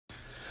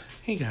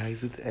Hey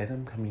guys, it's Ed.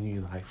 I'm coming to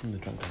you live from the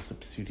Drunk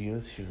Gossip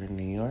Studios here in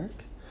New York.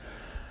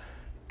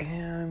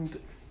 And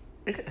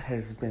it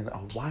has been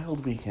a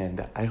wild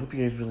weekend. I hope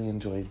you guys really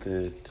enjoyed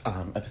the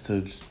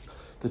episodes,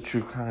 the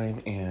True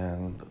Crime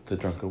and the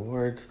Drunk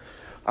Awards.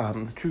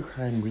 The True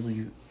Crime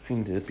really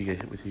seemed to be a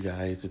hit with you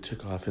guys. It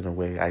took off in a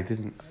way I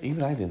didn't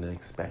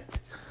expect.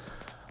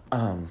 So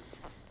I'm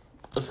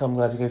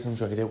glad you guys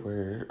enjoyed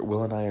it.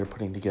 Will and I are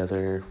putting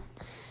together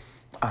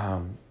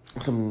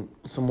some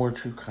more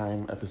True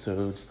Crime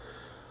episodes,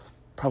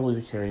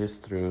 probably to carry us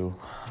through.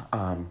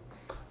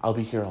 I'll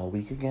be here all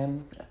week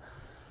again,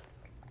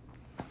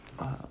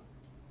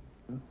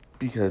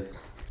 because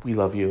we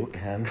love you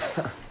and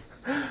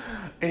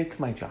it's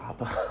my job.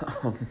 But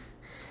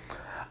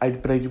I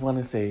do want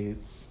to say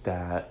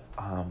that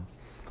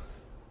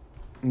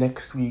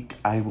next week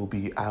I will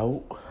be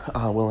out.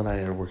 Will and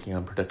I are working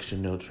on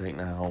production notes right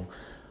now.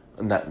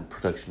 Not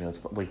production notes,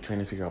 but like trying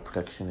to figure out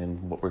production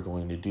and what we're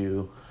going to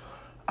do.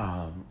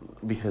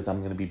 Because I'm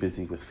going to be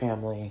busy with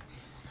family.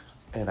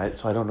 And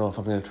so I don't know if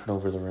I'm going to turn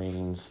over the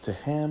reins to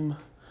him,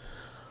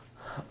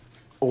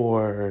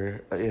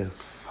 or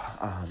if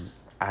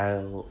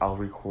I'll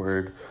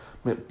record,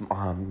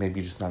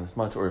 maybe just not as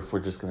much, or if we're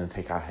just going to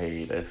take a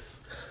hiatus.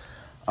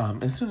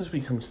 As soon as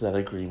we come to that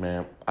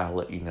agreement, I'll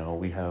let you know.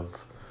 We have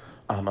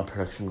a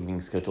production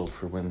meeting scheduled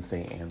for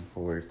Wednesday and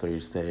for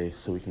Thursday,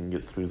 so we can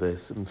get through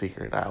this and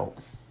figure it out.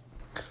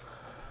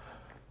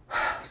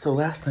 So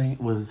last night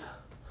was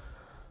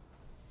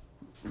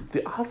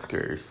the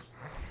Oscars.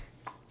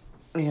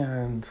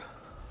 And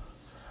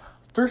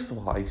first of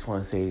all, I just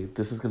want to say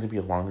this is going to be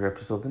a longer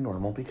episode than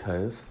normal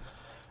because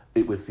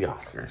it was the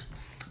Oscars.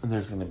 And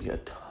there's going to be a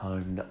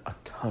ton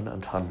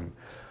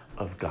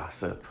of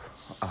gossip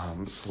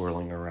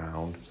swirling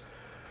around.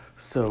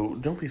 So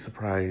don't be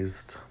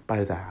surprised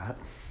by that.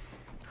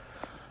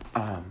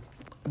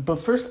 But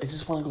first, I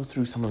just want to go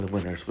through some of the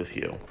winners with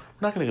you.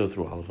 I'm not going to go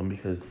through all of them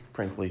because,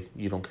 frankly,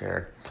 you don't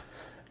care.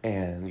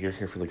 And you're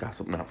here for the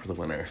gossip, not for the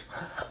winners.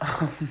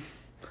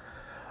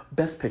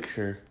 Best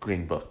Picture,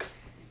 Green Book.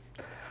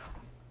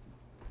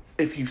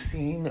 If you've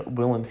seen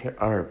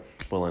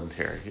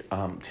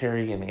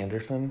Terry and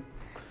Anderson,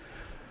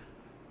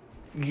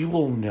 you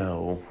will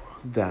know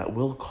that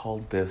Will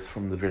called this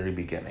from the very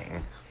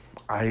beginning.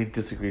 I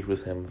disagreed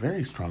with him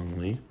very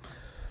strongly.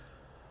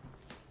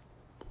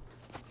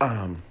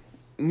 Some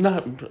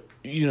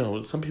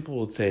people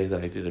would say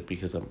that I did it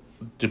because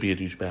to be a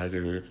douchebag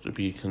or to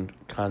be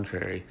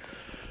contrary.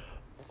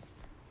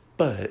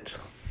 But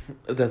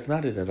that's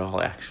not it at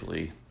all,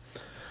 actually.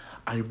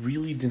 I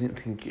really didn't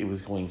think it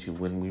was going to.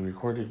 When we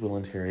recorded Will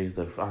and Terry,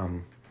 the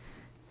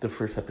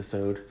first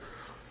episode,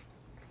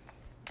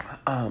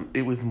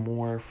 it was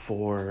more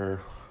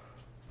for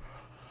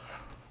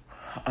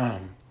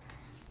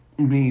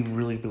me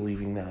really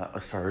believing that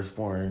A Star is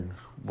Born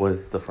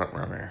was the front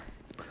runner.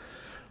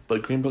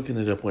 But Green Book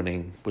ended up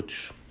winning,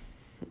 which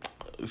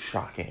is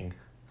shocking.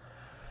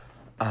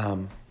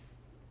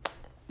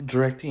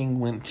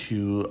 Directing went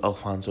to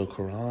Alfonso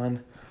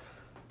Cuarón.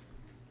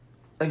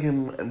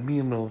 Again, me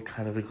and Will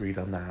kind of agreed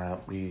on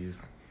that.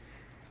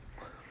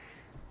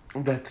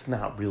 That's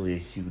not really a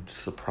huge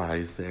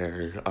surprise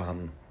there.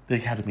 The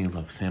Academy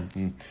loves him,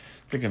 and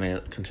they're going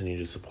to continue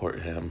to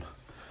support him.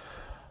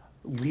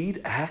 Lead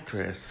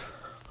actress.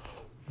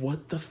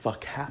 What the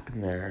fuck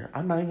happened there?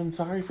 I'm not even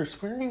sorry for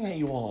swearing at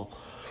you all.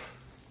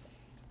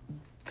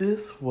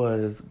 This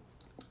was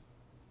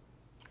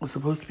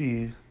supposed to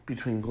be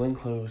between Glenn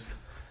Close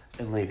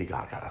and Lady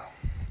Gaga.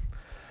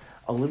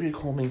 Olivia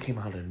Colman came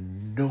out of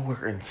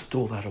nowhere and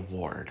stole that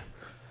award.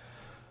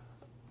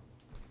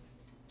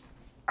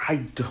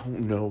 I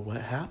don't know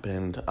what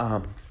happened.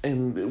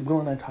 And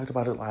Will and I talked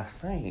about it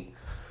last night.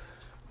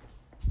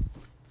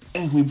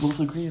 And we both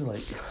agreed,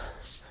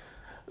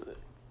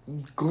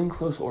 Glenn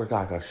Close or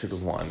Gaga should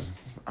have won.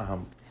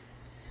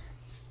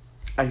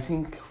 I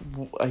think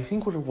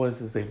what it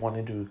was is they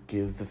wanted to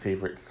give the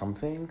favorite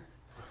something.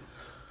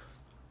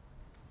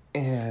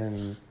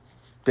 And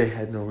they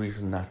had no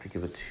reason not to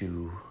give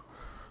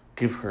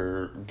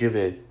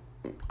it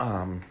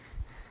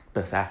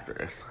Best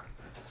Actress.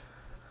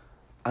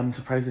 I'm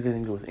surprised they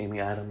didn't go with Amy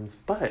Adams,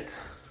 but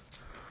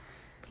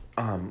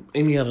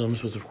Amy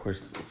Adams was, of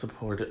course,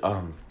 supported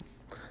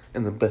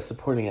in the Best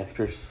Supporting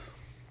Actress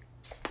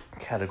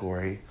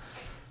category,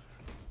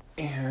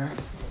 and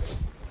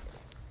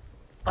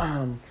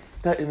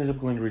that ended up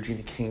going to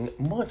Regina King.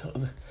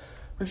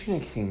 Regina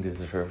King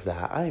deserved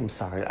that. I am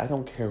sorry. I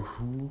don't care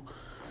who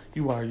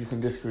you are. You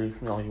can disagree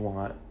with me all you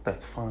want.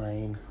 That's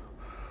fine.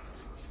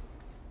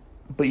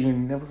 But you're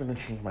never going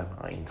to change my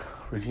mind.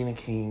 Regina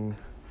King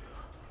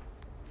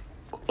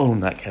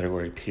owned that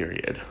category,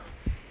 period.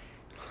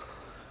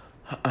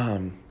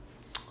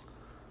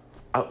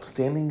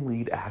 Outstanding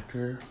lead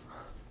actor,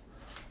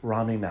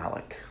 Rami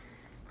Malek.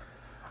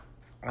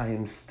 I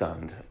am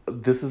stunned.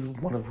 This is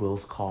one of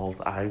Will's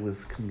calls. I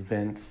was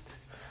convinced.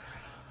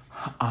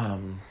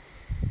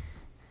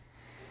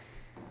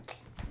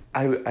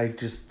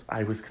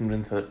 I was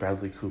convinced that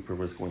Bradley Cooper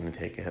was going to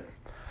take it.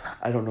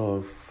 I don't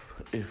know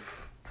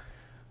if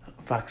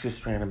Fox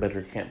just ran a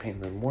better campaign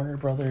than Warner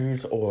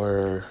Brothers,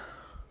 or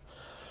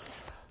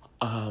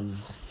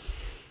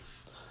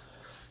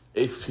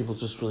if people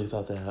just really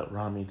thought that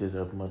Rami did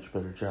a much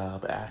better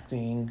job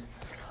acting,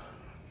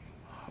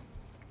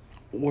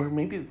 or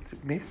maybe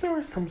there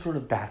was some sort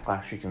of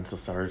backlash against A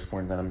Star Is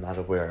Born that I'm not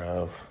aware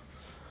of,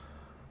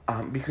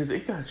 because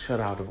it got shut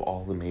out of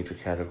all the major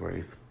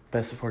categories.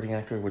 Best Supporting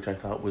Actor, which I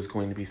thought was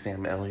going to be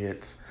Sam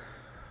Elliott.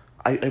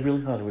 I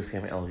really thought it was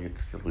Sam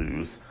Elliott's to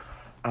lose.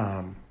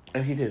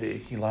 And he did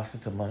it. He lost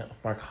it to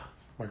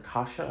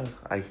Markasha.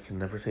 I can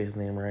never say his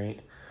name right.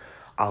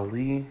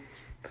 Ali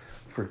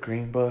for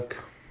Green Book.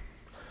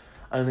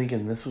 And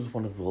again, this was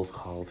one of Will's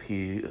calls.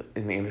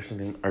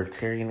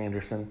 Tyrion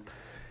Anderson,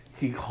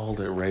 he called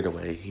it right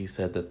away. He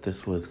said that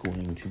this was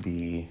going to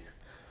be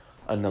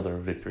another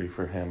victory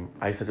for him.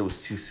 I said it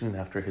was too soon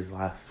after his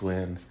last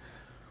win,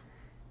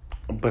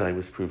 but I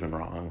was proven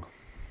wrong.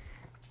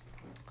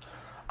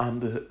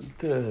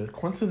 The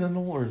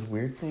coincidental or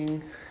weird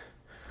thing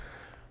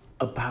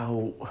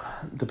about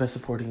the Best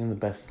Supporting and the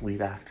Best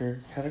Lead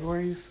Actor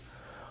categories,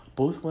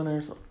 both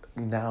winners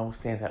now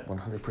stand at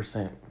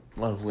 100%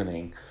 of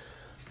winning.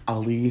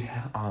 Ali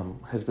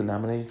has been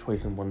nominated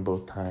twice and won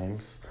both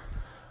times,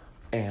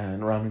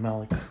 and Rami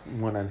Malek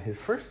won on his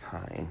first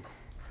time.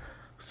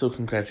 So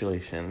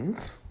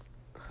congratulations.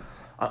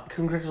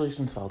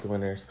 Congratulations to all the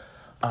winners.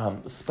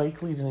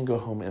 Spike Lee didn't go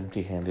home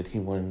empty-handed. He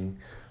won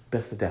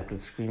Best Adapted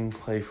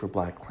Screenplay for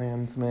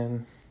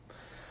BlacKkKlansman.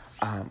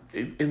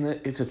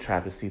 It's a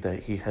travesty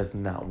that he has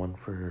not won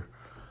for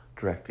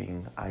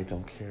directing. I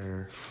don't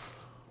care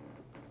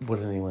what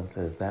anyone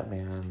says. That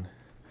man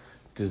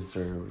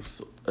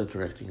deserves a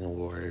directing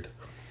award.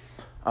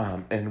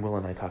 And Will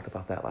and I talked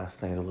about that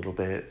last night a little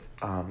bit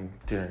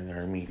during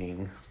our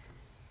meeting.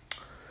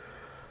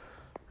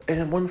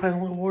 And one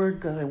final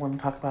award that I want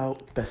to talk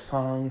about, Best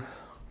Song,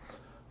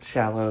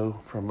 Shallow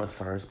from A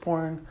Star Is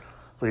Born.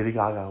 Lady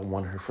Gaga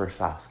won her first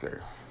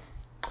Oscar.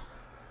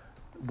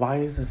 Why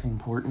is this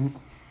important?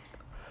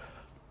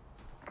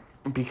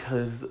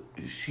 Because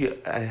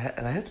I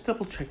had to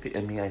double check the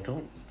Emmy. I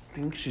don't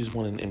think she's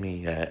won an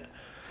Emmy yet.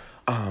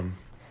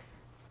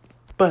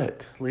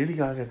 But Lady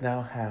Gaga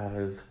now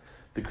has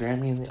the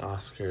Grammy and the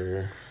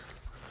Oscar.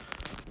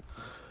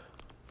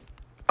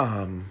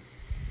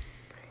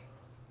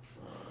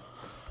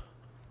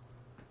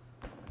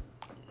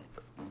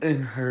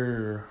 In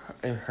her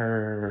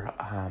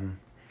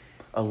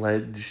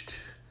alleged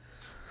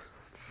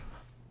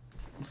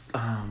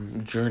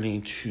journey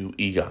to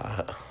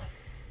EGOT.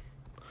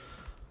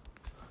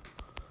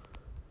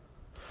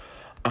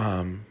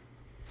 I'm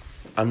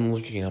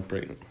looking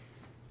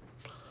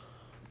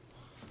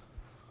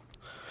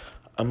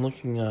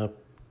up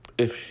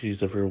if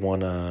she's ever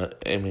won a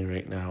Emmy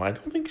right now. I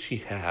don't think she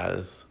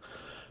has.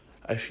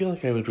 I feel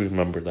like I would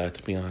remember that,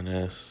 to be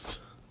honest.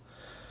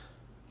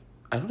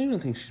 I don't even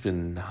think she's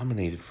been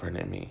nominated for an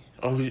Emmy.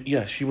 Oh,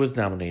 yeah, she was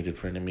nominated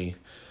for an Emmy.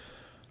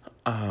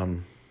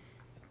 I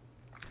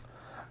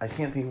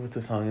can't think of what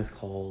the song is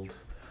called.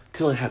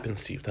 Till It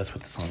Happens to You. That's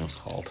what the song was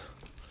called.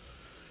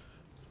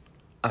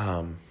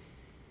 I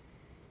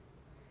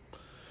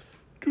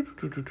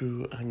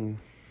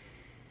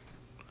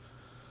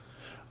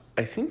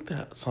think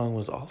that song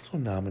was also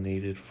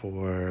nominated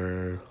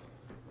for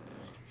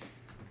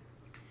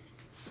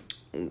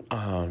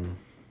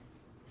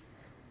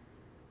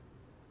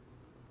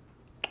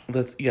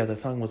that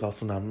song was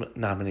also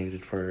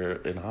nominated for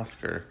an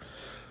Oscar.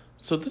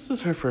 So this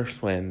is her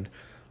first win.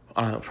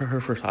 For her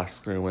first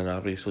Oscar win,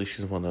 obviously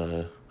she's won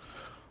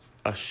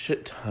a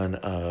shit ton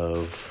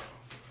of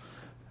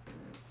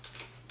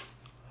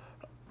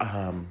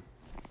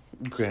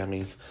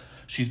Grammys.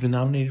 She's been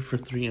nominated for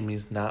 3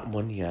 Emmys, not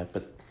one yet,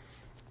 but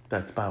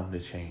that's bound to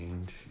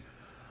change.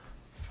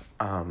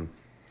 I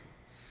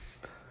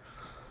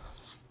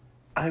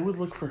would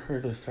look for her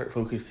to start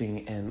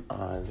focusing in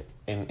on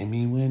an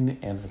Emmy win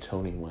and a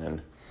Tony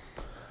win.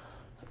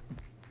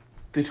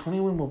 The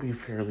Tony win will be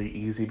fairly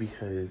easy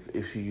because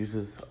if she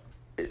uses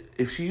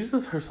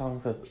her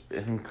songs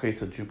and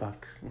creates a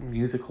jukebox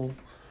musical,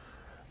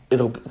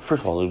 it'll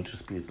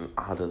just be an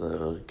out of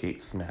the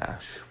gate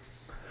smash.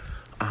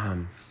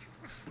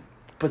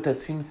 But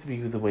that seems to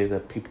be the way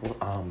that people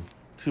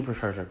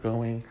superstars are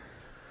going.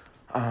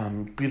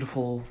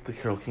 Beautiful, the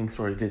Carole King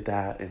story did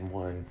that and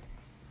won.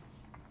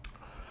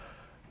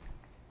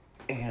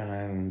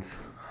 And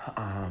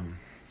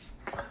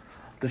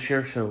the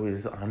Cher Show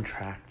is on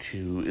track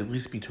to at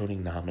least be Tony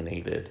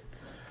nominated.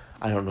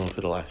 I don't know if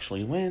it'll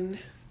actually win.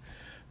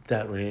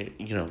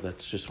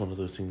 That's just one of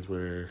those things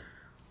where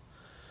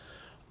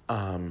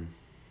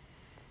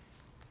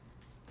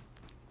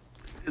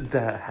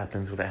that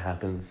happens when it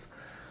happens.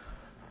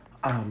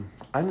 I'm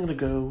gonna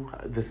go.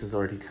 This is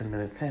already 10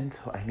 minutes in,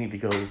 so I need to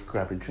go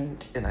grab a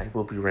drink, and I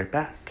will be right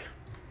back.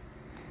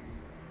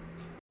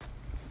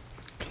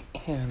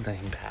 And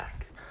I'm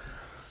back.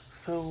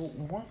 So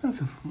one of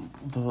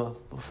the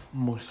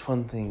most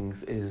fun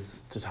things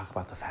is to talk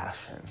about the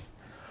fashion.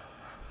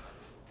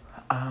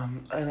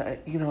 And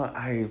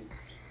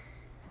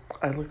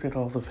I looked at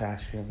all the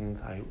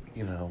fashions.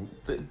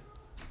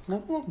 no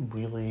one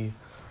really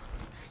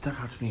stuck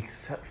out to me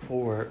except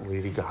for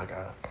Lady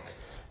Gaga.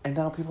 And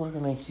now people are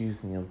gonna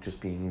accuse me of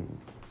just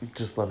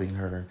loving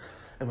her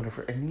and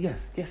whatever. And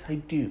yes, I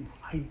do.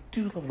 I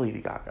do love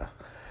Lady Gaga.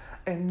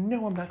 And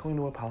no, I'm not going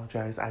to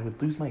apologize. I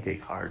would lose my gay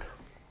card.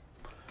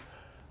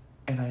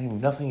 And I am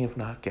nothing if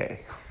not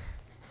gay.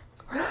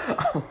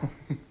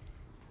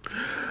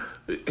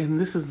 And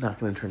this is not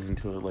going to turn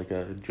into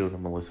a Jonah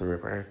Melissa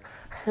Rivers.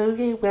 Who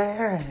you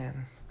wearing?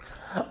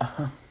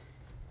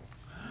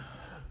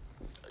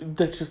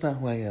 That's just not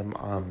who I am.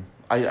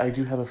 I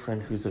do have a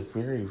friend who's a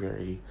very,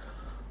 very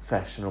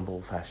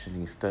fashionable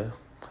fashionista,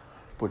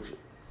 which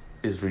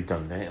is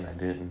redundant, and I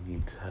didn't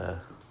need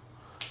to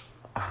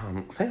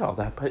say all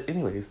that. But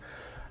anyways,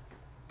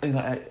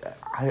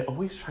 I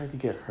always try to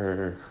get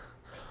her.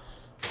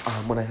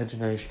 When I had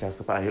Generation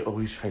Gossip, I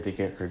always tried to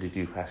get her to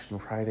do Fashion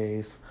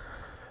Fridays.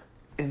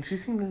 And she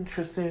seemed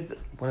interested.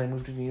 When I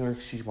moved to New York,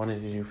 she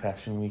wanted to do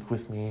Fashion Week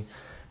with me.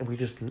 And we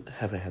just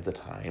haven't had the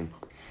time.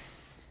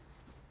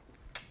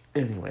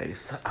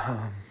 Anyways,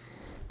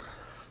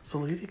 so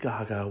Lady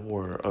Gaga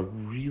wore a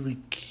really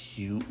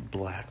cute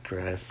black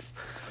dress.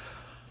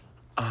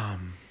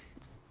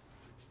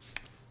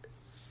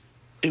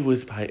 It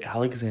was by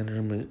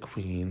Alexander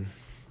McQueen.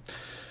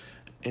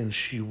 And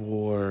she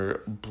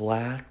wore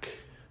black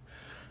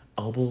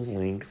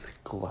elbow-length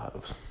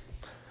gloves.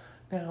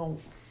 Now,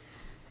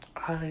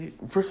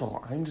 first of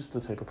all, I'm just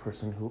the type of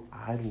person who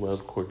I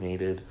love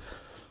coordinated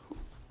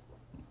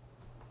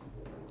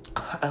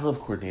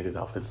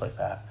outfits like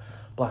that.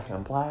 Black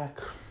on black.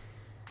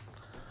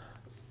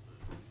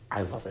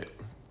 I love it.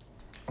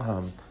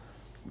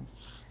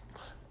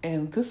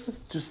 And this is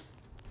just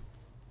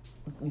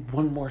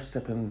one more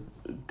step in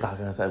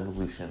Gaga's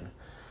evolution.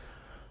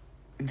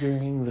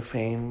 During the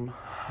Fame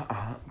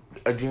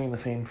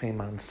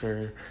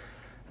Monster,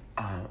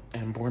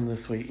 and Born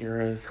This Way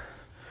eras,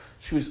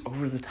 she was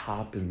over the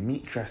top and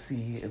meat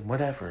dressy and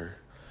whatever.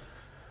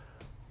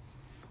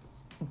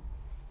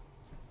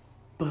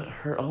 But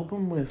her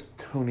album with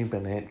Tony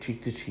Bennett,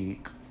 Cheek to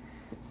Cheek,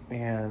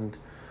 and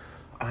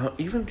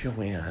even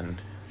Joanne,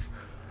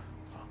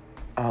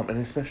 and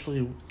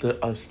especially the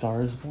A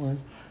Star Is Born,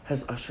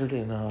 has ushered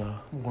in a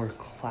more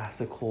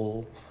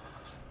classical,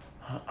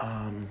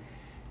 I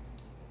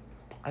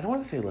don't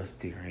want to say less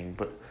daring,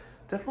 but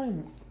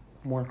definitely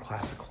more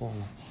classical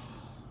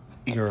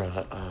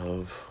era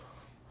of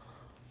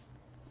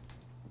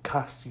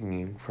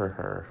costuming for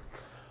her.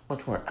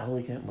 Much more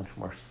elegant, much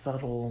more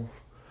subtle.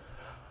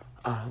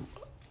 Her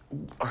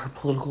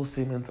political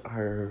statements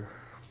are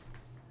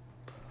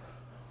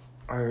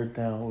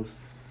now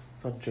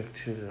subject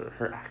to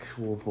her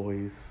actual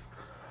voice,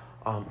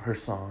 her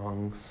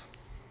songs,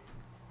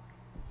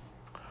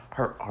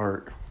 her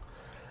art,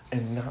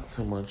 and not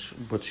so much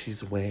what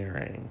she's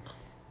wearing.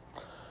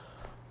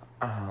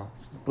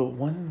 But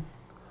one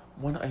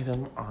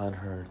item on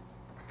her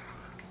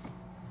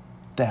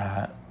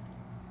that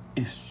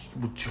is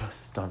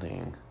just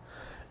stunning,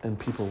 and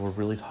people were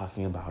really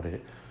talking about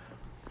it,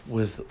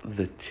 was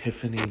the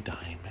Tiffany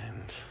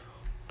diamond.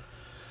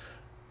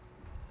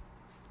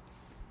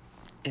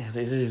 And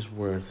it is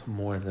worth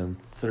more than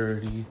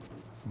 $30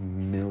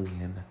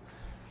 million.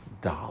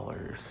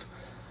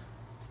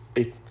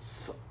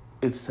 It's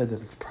said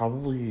that it's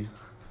probably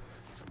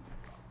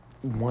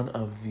one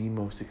of the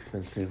most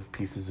expensive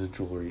pieces of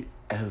jewelry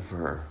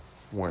ever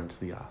worn to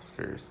the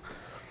Oscars.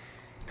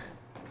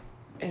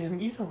 And,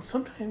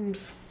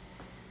 sometimes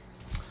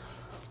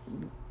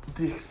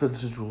the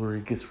expensive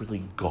jewelry gets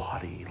really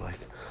gaudy, like,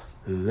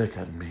 look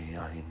at me,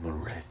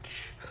 I'm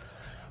rich.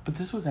 But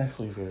this was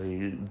actually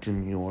very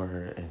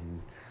demure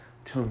and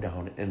toned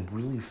down and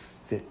really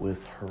fit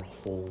with her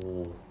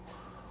whole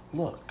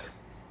look.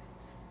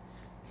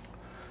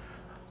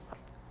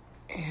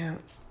 And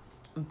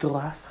the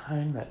last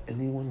time that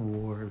anyone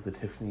wore the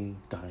Tiffany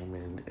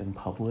diamond in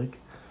public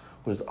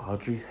was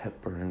Audrey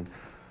Hepburn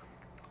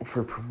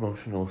for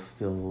promotional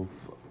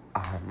stills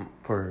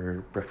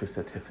for Breakfast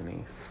at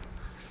Tiffany's.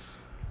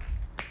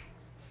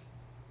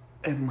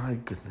 And my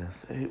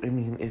goodness, I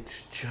mean,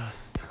 it's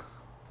just...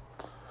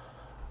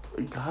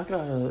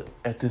 Gaga,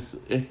 at this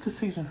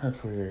stage in her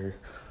career,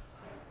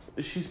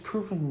 she's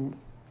proven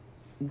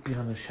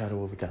beyond a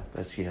shadow of a doubt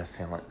that she has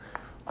talent.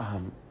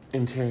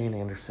 In Tyrion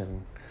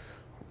Anderson,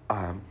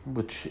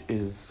 which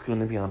is going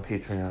to be on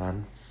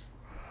Patreon,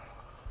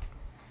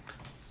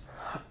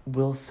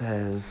 Will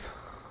says,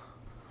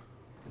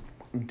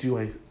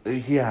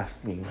 he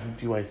asked me,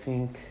 do I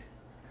think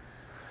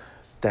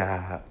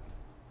that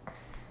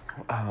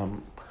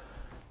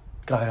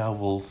Gaga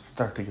will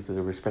start to get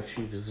the respect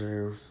she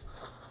deserves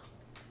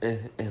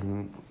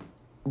and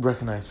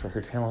recognized for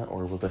her talent,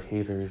 or will the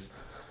haters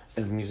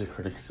and music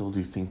critics still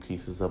do think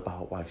pieces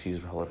about why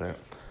she's relevant?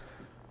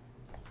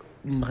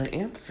 My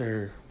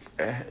answer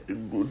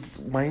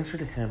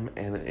to him,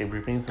 and it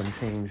remains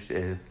unchanged,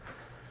 is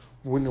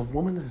when a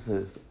woman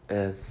is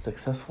as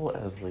successful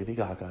as Lady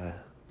Gaga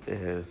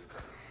is,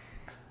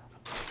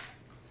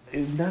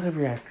 not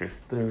every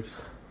actress, there's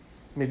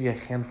maybe a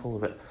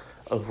handful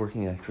of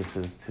working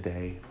actresses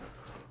today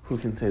who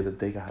can say that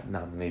they got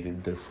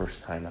nominated their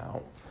first time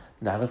out.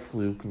 Not a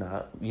fluke,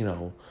 not,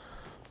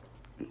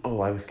 oh,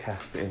 I was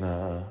cast in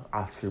a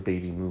Oscar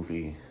Beatty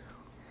movie.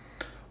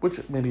 Which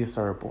maybe A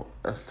Star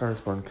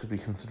is Born could be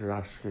considered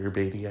Oscar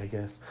Beatty, I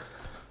guess.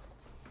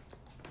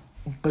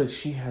 But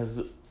she has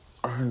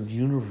earned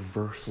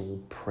universal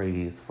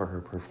praise for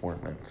her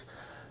performance.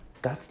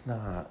 That's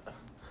not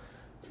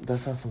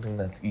something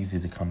that's easy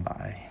to come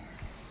by.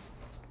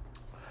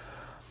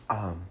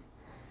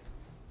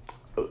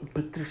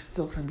 But there's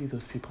still going to be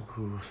those people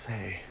who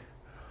say,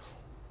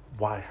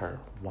 why her?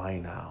 Why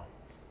now?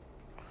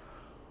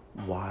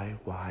 Why?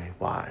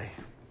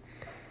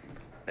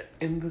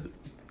 And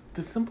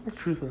the simple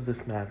truth of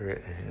this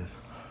matter is,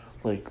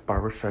 like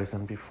Barbra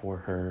Streisand before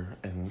her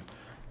and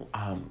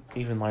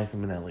even Liza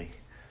Minnelli,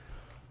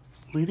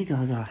 Lady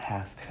Gaga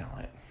has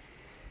talent.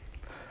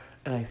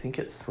 And I think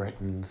it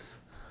threatens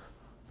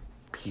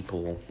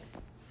people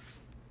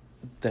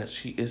that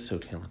she is so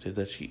talented,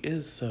 that she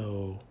is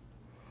so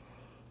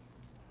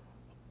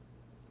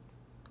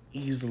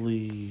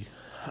easily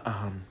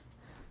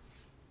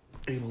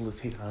able to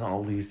take on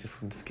all these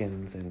different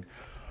skins and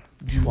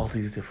do all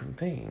these different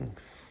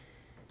things.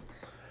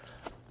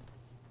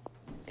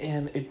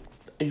 And it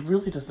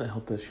really doesn't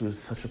help that she was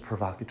such a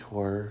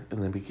provocateur in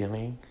the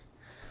beginning.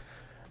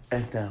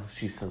 And now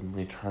she's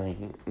suddenly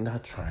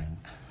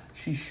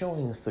she's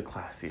showing us the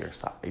classier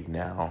side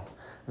now.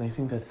 And I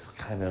think that's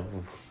kind of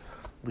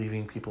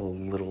leaving people a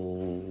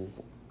little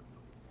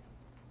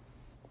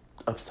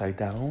upside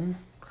down,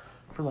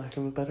 for lack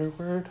of a better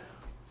word.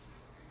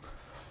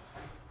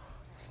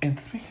 And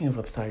speaking of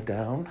upside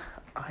down,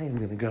 I am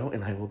going to go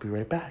and I will be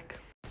right back.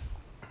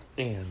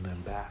 And I'm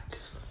back.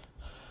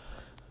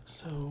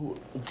 So,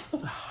 one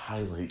of the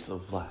highlights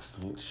of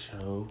last night's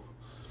show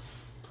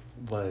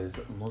was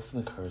Melissa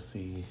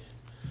McCarthy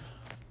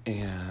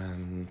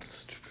and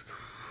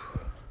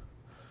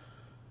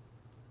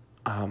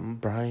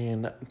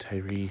Brian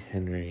Tyree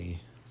Henry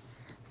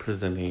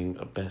presenting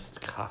a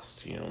best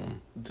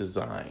costume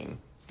design.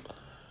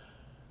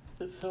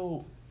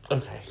 So,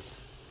 okay.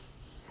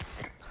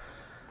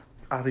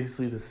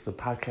 Obviously, this is a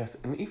podcast,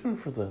 and even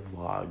for the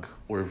vlog,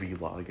 or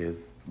vlog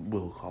as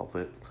Will calls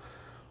it,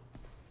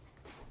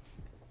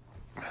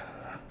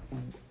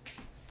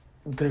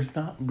 there's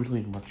not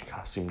really much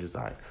costume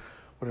design.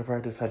 Whatever I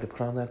decide to put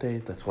on that day,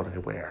 that's what I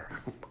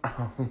wear.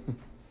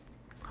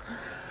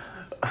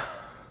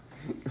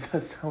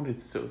 That sounded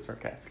so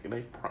sarcastic, and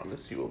I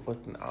promise you it was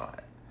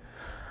not.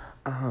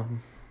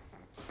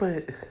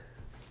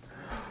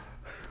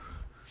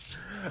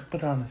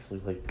 But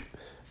honestly, like,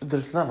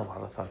 there's not a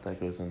lot of thought that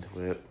goes into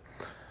it.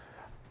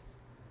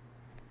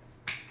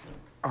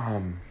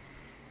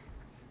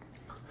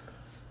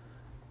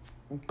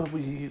 But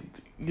we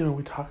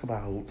talk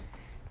about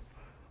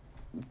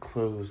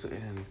clothes,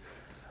 and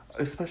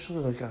especially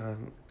like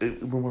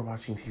when we're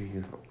watching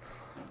TV,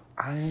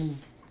 I'm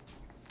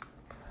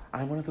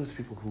one of those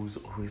people who's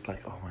always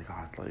like, oh my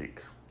god,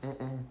 like,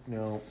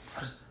 no,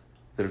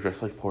 they're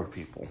dressed like poor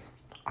people.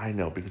 I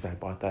know, because I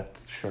bought that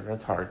shirt at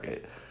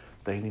Target.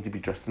 They need to be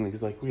dressed in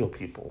these like real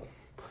people.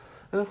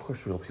 And of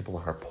course, real people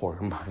are poor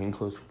and buying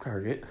clothes from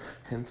Target,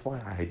 hence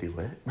why I do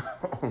it.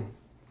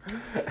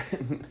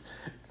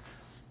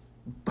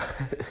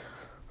 But,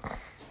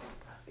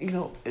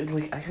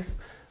 I guess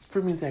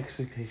for me the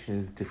expectation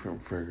is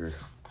different for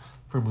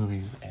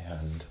movies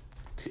and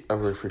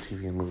for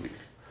TV and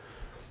movies.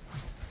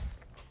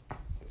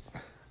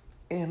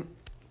 And,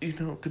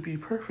 to be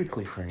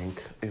perfectly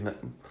frank, and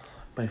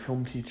my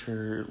film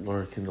teacher,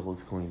 Laura Kendall,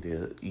 is going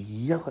to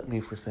yell at me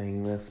for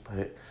saying this,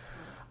 but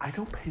I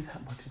don't pay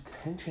that much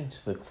attention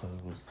to the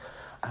clothes.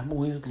 I'm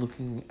always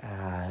looking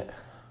at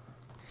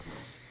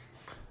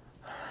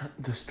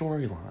the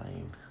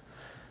storyline.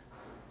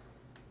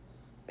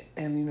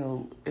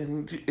 And,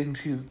 and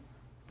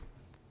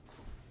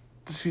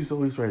she's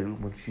always right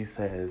when she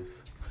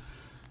says,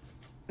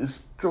 the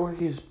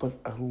story is but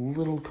a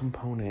little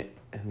component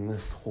in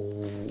this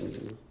whole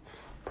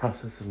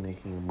process of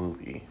making a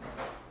movie.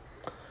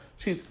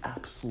 She's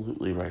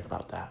absolutely right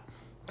about that.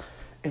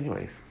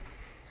 Anyways,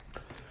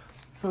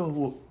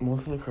 so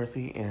Melissa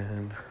McCarthy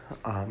and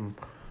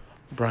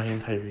Brian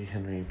Tyree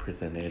Henry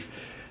presented,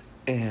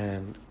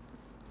 and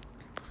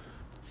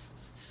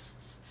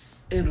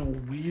in a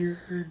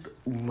weird,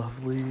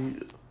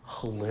 lovely,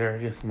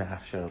 hilarious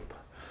mashup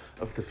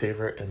of The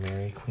Favourite and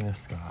Mary, Queen of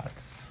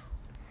Scots,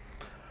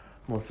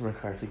 Melissa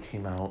McCarthy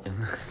came out in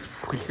this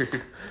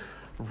weird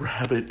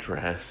rabbit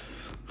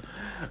dress.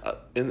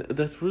 And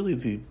that's really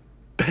the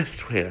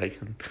best way I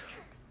can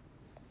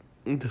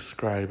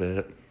describe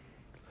it.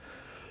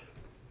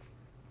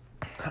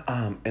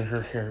 And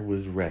her hair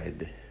was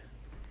red.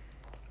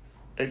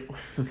 It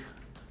was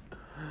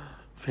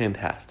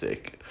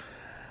fantastic.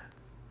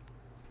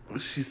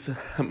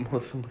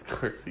 Melissa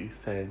McCarthy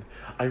said,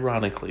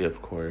 ironically,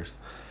 of course,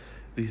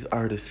 these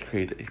artists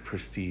create a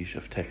prestige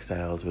of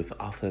textiles with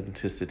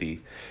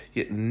authenticity,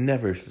 yet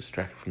never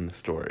distract from the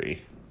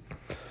story.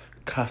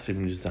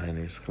 Costume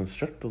designers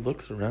construct the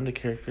looks around a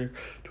character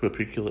to a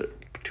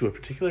to a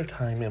particular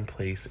time and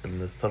place in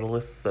the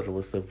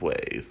subtlest of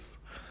ways.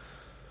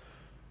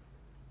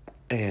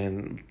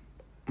 And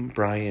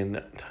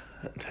Brian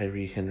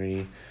Tyree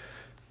Henry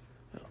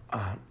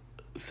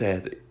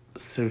said,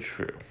 so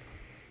true.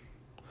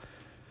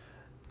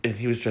 And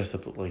he was dressed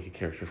up like a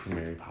character from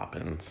Mary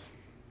Poppins.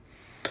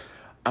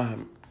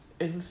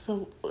 And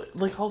so,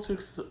 like, all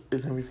jokes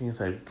and everything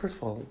aside, first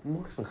of all,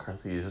 Melissa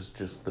McCarthy is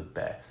just the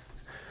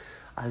best.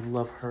 I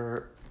love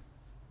her.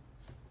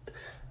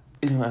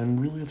 You know, I'm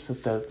really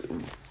upset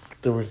that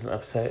there was an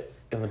upset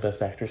in the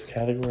Best Actress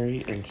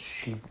category, and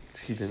she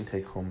didn't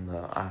take home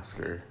the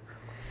Oscar.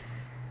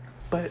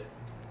 But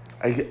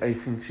I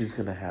think she's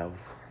gonna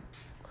have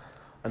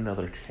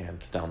another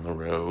chance down the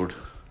road,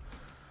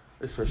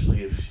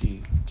 especially if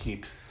she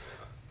keeps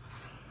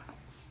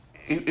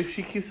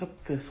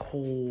up this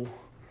whole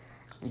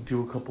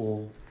do a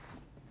couple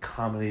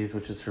comedies,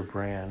 which is her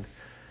brand,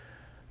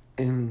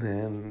 and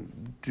then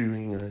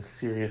doing a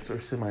serious or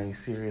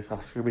semi-serious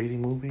Oscar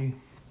baiting movie.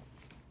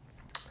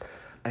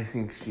 I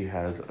think she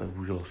has a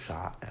real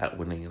shot at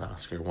winning an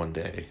Oscar one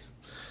day.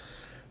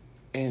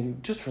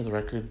 And just for the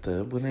record,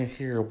 the winner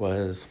here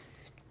was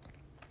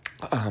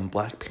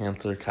Black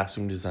Panther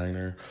costume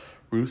designer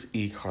Ruth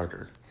E.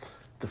 Carter,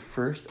 the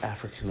first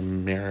African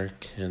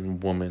American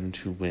woman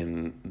to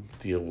win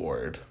the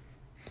award.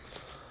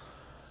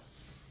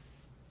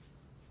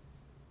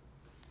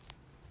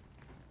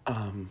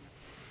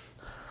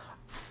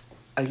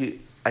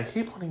 I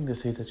keep wanting to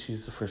say that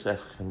she's the first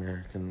African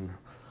American,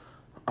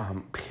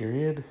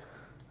 period,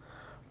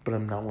 but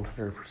I'm not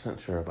 100%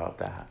 sure about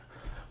that.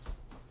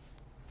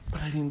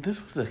 But I mean,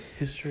 this was a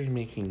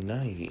history-making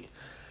night,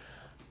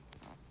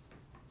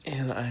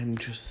 and I'm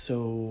just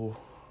so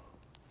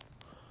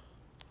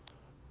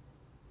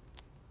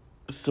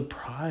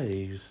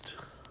surprised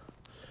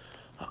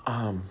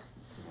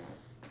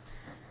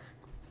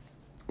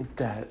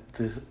that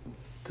this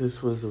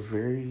was a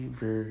very,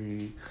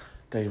 very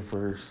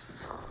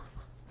diverse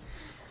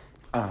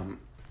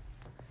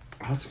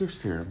Oscar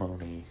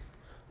ceremony.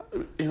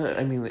 And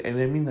I mean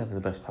that in the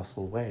best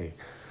possible way.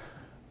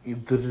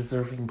 The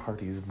deserving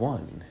parties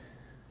won,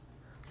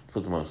 for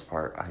the most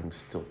part. I'm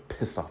still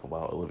pissed off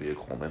about Olivia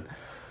Colman.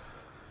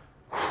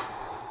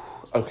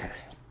 Okay,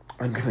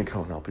 I'm gonna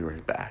go and I'll be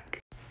right back.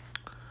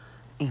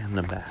 And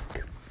I'm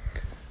back.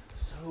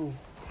 So,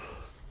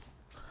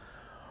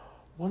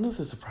 one of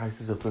the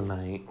surprises of the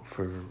night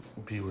for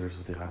viewers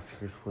of the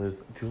Oscars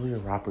was Julia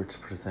Roberts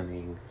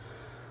presenting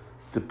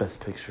the Best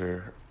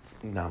Picture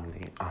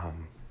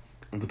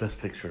the Best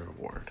Picture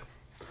award.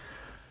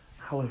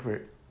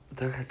 However,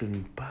 there had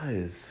been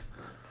buzz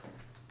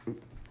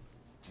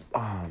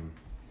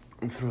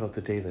throughout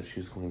the day that she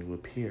was going to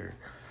appear.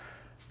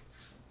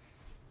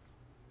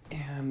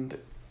 And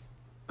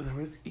there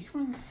was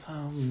even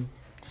some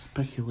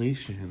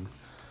speculation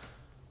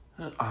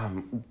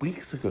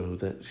weeks ago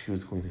that she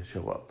was going to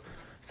show up.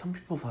 Some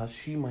people thought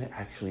she might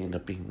actually end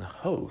up being the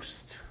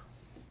host.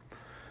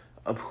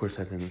 Of course,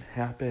 that didn't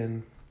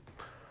happen.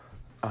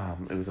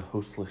 It was a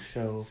hostless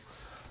show.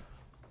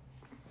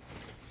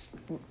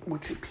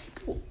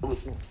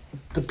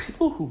 The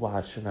people who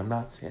watched, and I'm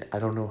not saying, I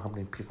don't know how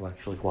many people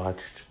actually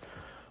watched,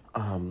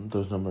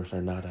 those numbers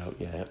are not out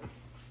yet,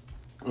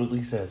 at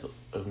least as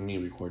of me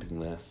recording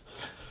this.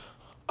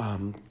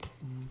 I'm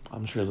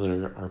sure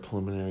there are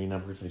preliminary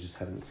numbers, I just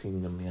haven't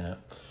seen them yet.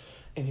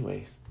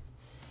 Anyways,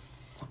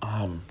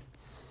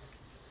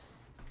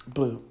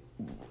 but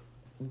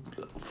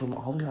from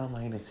all the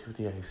online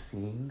activity I've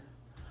seen,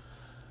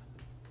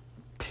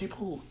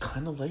 people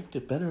kind of liked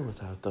it better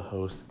without the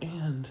host,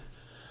 and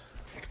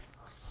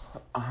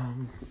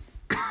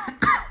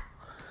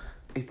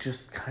it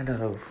just kind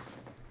of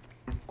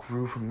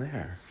grew from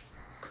there.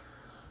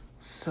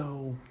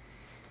 So,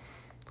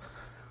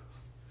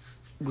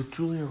 with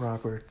Julia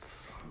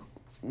Roberts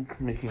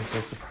making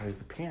her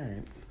surprise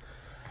appearance,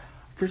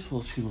 first of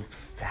all, she looked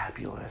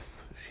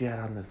fabulous. She had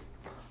on this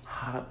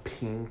hot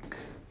pink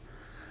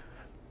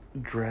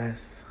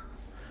dress,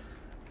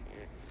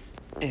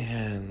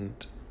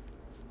 and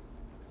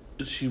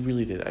she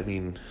really did. I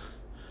mean,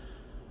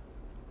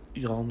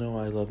 y'all know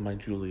I love my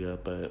Julia,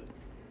 but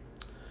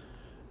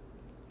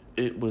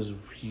it was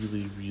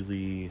really,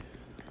 really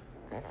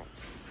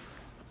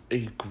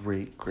a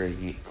great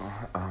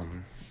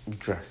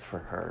dress for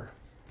her.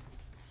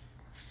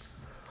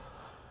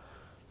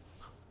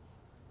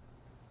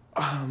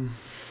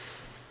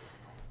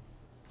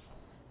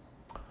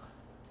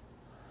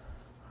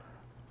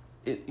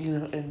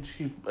 And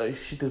she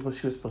did what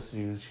she was supposed to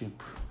do.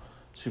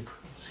 She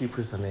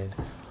presented.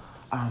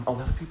 A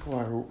lot of people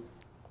are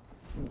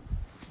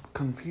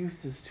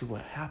confused as to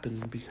what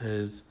happened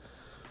because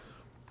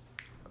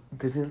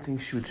they didn't think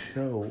she would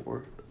show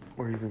or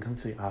even come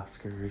to the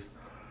Oscars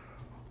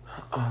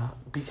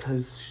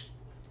because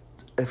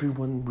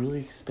everyone really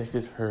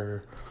expected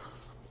her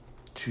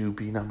to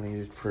be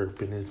nominated for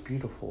Ben is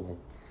Beautiful.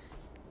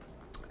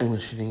 And when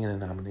she didn't get a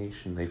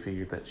nomination, they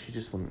figured that she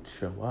just wouldn't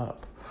show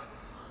up.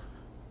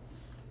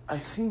 I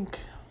think,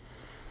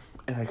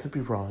 and I could be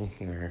wrong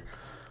here,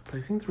 but I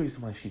think the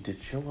reason why she did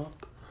show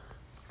up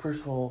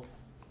First of all,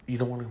 you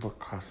don't want to come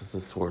across as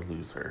a sore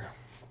loser.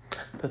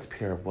 That's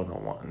PR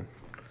 101.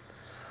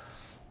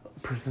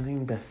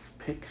 Presenting Best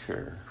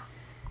Picture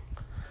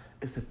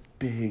is a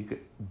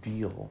big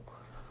deal.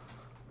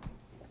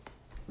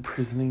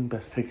 Presenting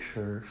Best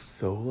Picture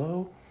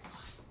solo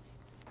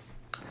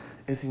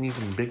is an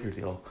even bigger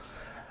deal.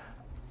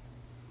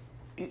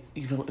 It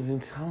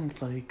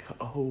sounds like,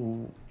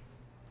 I'm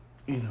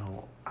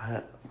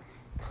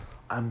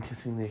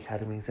kissing the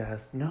Academy's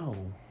ass. No.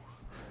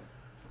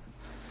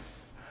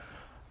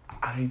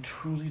 I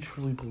truly,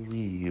 truly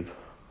believe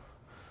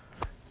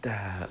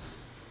that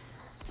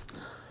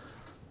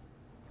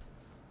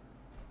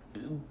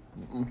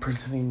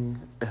presenting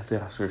at the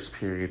Oscars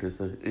period is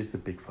a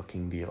big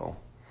fucking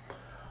deal.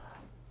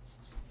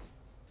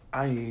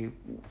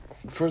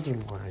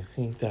 Furthermore, I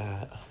think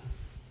that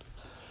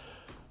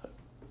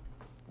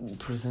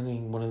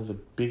presenting one of the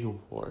big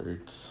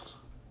awards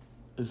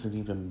is an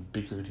even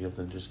bigger deal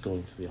than just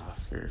going to the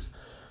Oscars.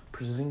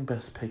 Presenting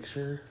Best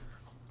Picture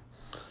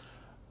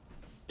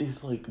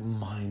is like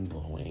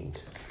mind-blowing.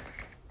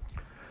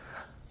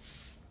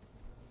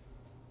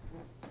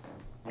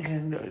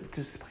 And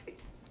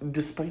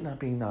despite not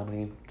being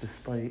nominated,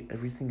 despite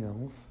everything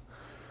else,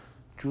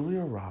 Julia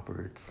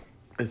Roberts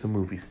is a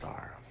movie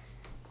star.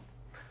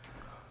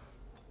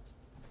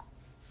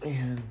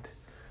 And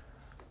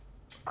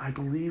I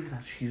believe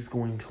that she's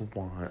going to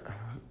want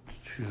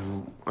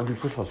to,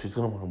 first of all, she's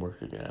going to want to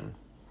work again.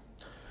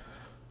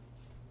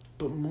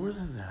 But more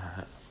than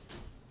that,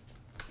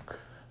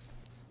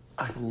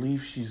 I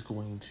believe she's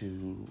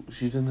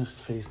in this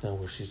phase now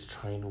where she's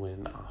trying to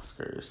win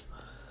Oscars.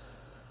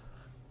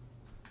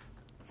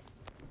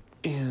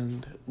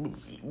 And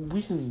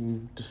we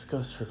can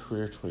discuss her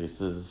career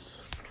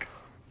choices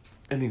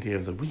any day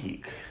of the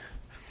week.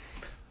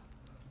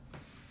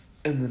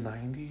 In the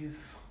 90s,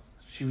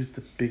 she was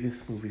the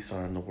biggest movie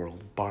star in the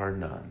world, bar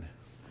none.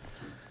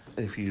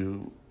 If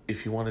you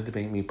want to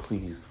debate me,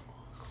 please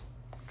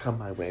come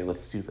my way.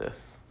 Let's do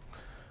this.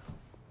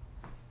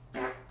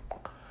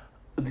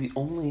 The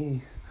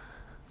only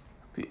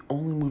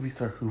movie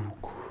star who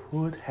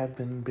could have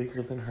been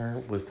bigger than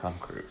her was Tom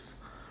Cruise,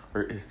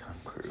 or is Tom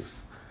Cruise.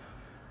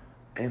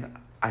 And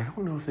I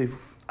don't know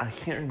if I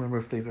can't remember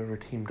if they've ever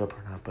teamed up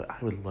or not, but I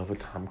would love a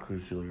Tom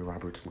Cruise, Julia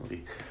Roberts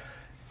movie.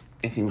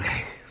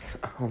 Anyways,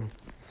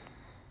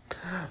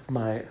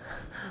 my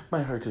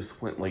heart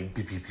just went like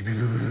beep, beep, beep, beep,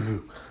 beep,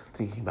 beep,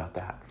 thinking about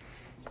that.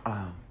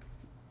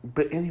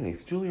 But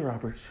anyways, Julia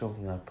Roberts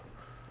showing up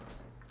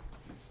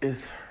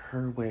is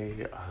her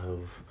way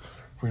of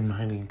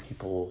reminding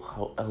people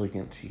how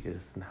elegant she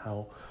is and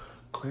how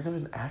great of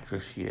an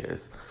actress she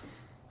is.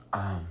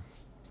 And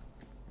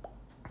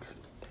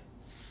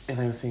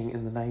I was saying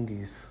in the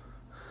 90s,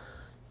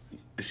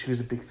 she was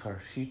a big star.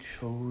 She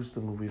chose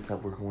the movies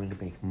that were going to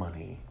make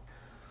money.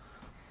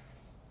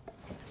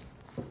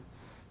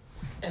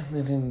 And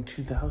then in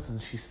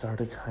 2000, she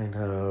started kind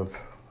of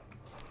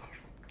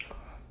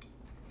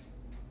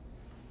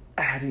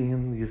adding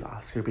in these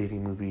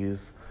Oscar-baiting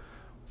movies,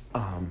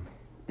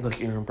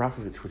 like Erin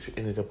Brockovich, which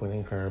ended up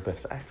winning her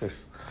Best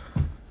Actress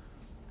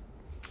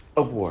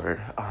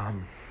award.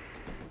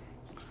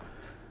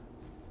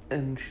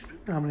 And she's been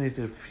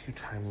nominated a few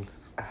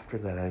times after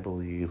that, I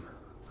believe.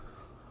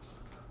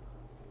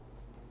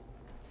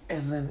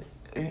 And then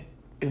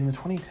in the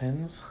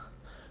 2010s,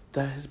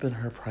 that has been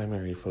her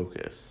primary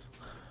focus.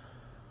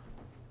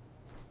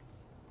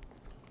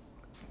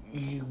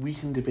 We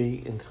can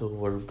debate until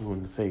we're blue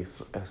in the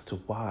face as to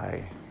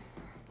why.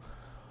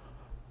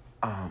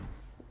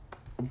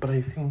 But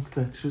I think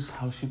that's just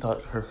how she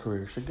thought her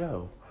career should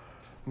go.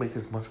 Make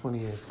as much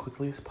money as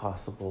quickly as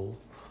possible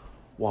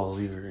while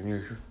you're in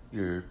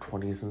your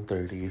 20s and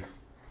 30s.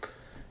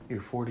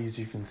 Your 40s,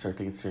 you can start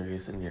to get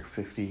serious. In your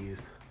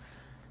 50s,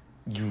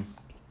 you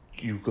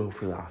go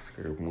for the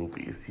Oscar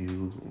movies.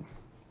 You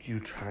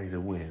try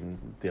to win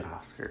the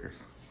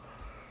Oscars.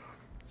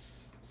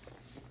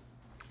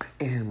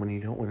 And when you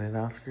don't win an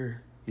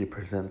Oscar, you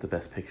present the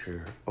Best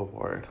Picture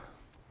award.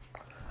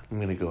 I'm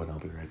gonna go and I'll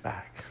be right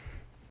back.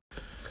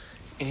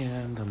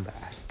 And I'm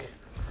back.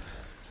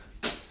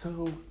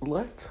 So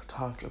let's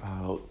talk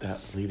about that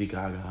Lady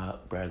Gaga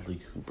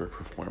Bradley Cooper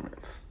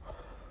performance.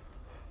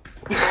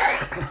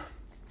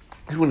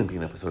 It wouldn't be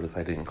an episode if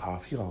I didn't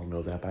cough. You all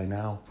know that by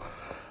now.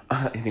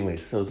 Anyway,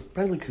 so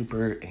Bradley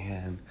Cooper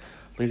and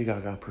Lady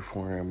Gaga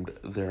performed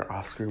their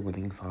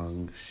Oscar-winning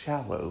song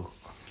 "Shallow"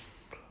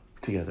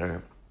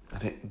 together,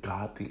 and it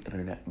got the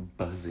internet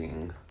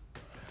buzzing.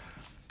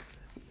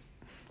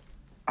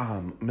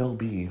 Mel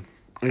B,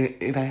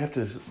 and I have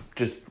to,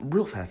 just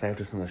real fast, I have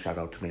to send a shout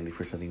out to Mandy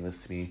for sending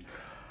this to me.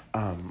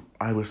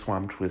 I was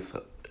swamped with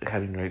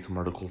having to write some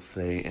articles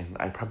today, and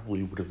I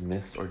probably would have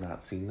missed or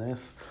not seen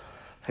this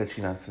had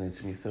she not sent it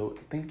to me, so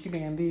thank you,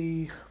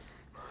 Mandy.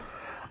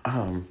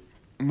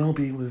 Mel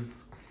B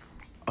was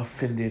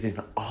offended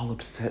and all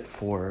upset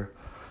for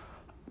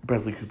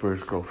Bradley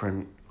Cooper's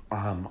girlfriend,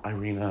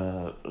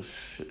 Irina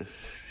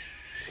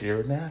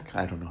Shiranek.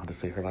 I don't know how to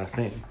say her last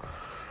name.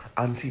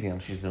 On CDM,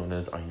 she's known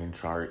as Iron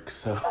Shark,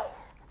 so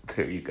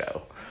there you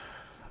go.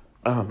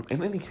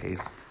 In any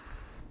case,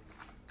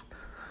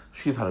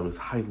 she thought it was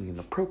highly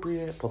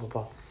inappropriate, blah, blah,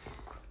 blah.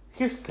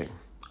 Here's the thing.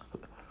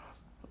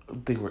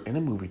 They were in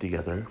a movie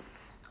together.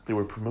 They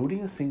were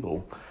promoting a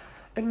single.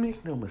 And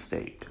make no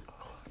mistake,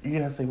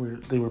 yes, they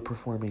were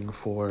performing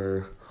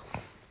for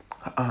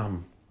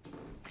the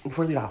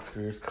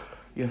Oscars.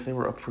 Yes, they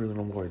were up for an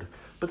award.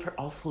 But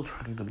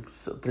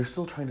they're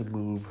still trying to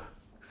move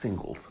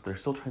singles. They're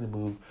still trying to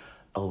move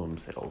album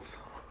sales.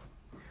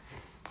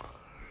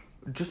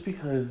 Just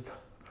because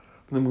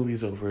the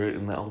movie's over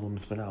and the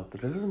album's been out,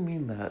 that doesn't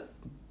mean that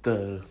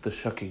the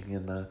shucking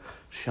and the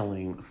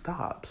shelling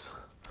stops.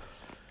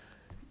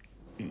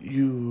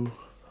 You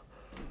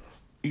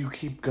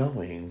keep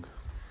going.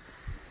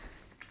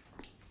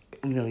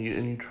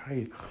 You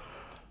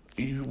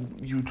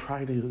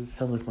try to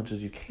sell as much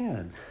as you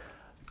can.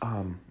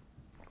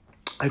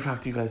 I've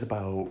talked to you guys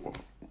about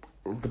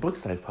the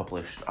books that I've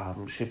published,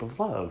 Shape of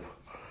Love.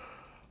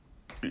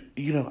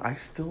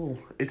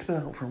 It's been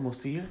out for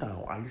almost a year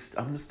now.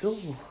 I'm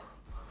still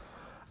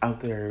out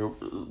there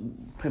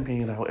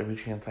pimping it out every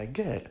chance I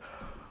get.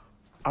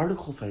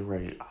 Articles I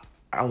write,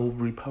 I'll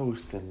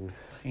repost and,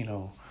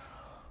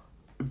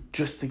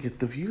 just to get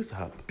the views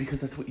up, because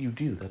that's what you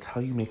do. That's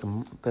how you make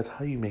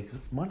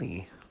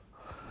money.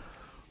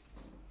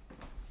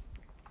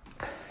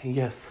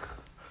 Yes,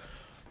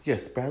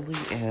 Bradley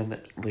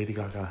and Lady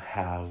Gaga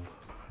have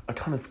a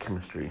ton of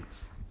chemistry.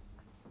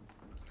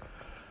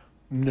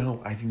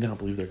 No, I do not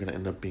believe they're going to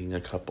end up being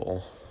a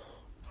couple.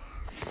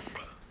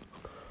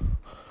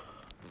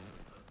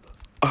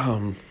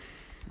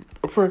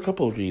 For a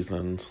couple of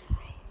reasons.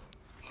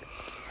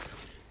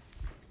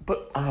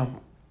 But,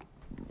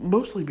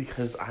 mostly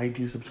because I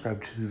do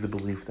subscribe to the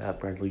belief that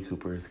Bradley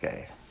Cooper is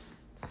gay.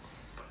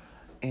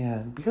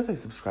 And because I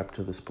subscribe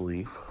to this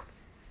belief,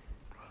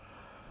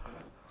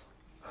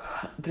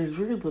 there's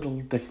very little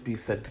that can be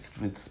said to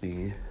convince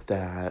me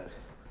that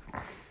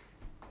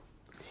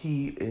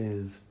he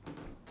is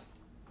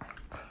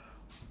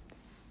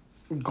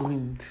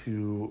going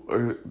to,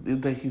 or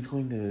that he's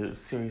going to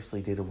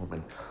seriously date a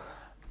woman.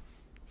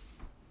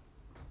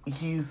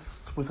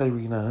 He's with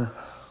Irina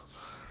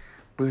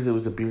because it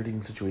was a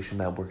bearding situation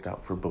that worked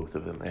out for both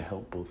of them. It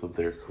helped both of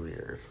their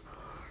careers.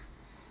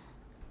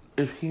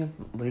 If he and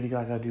Lady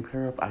Gaga do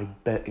pair up, I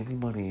bet any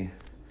money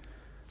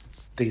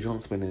they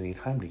don't spend any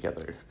time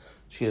together.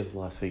 She has the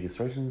Las Vegas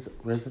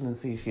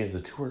residency. She has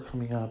a tour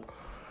coming up.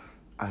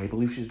 I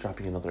believe she's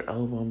dropping another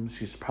album.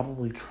 She's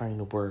probably trying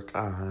to work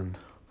on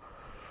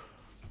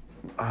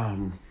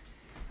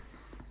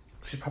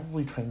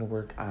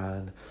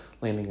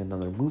landing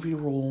another movie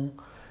role.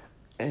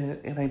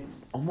 And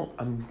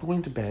I'm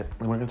going to bet,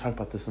 and we're going to talk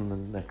about this in the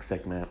next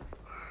segment,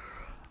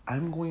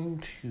 I'm going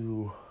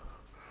to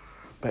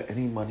bet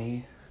any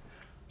money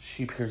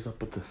she pairs up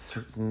with a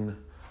certain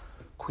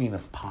queen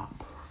of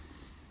pop.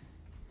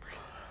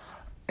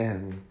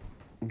 And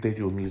they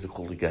do a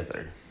musical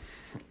together.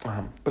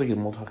 But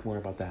again, we'll talk more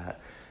about that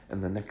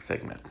in the next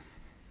segment.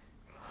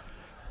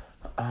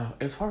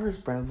 As far as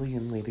Bradley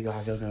and Lady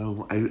Gaga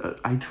go,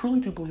 I truly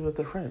do believe that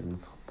they're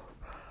friends.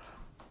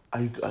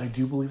 I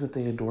do believe that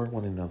they adore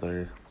one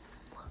another.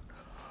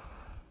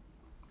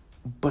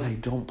 But I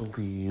don't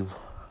believe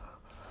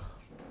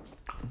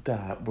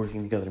that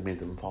working together made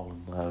them fall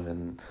in love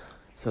and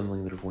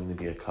suddenly they're going to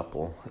be a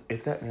couple.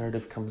 If that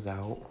narrative comes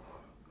out,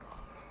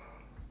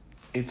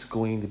 it's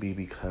going to be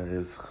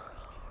because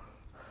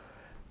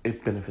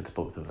it benefits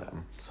both of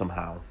them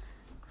somehow.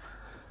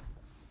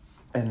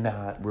 And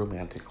not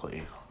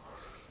romantically.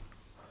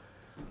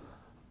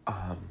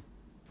 I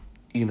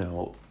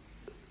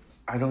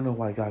don't know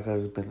why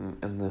Gaga's been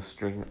in this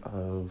string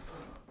of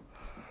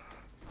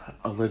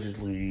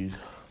allegedly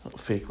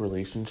fake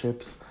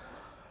relationships.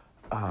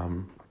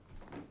 The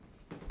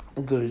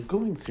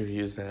going theory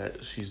is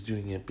that she's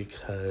doing it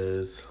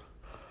because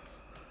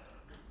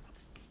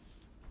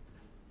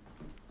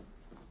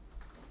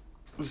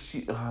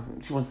she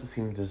wants to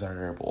seem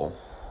desirable.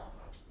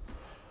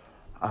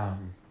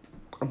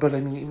 But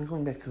I mean, even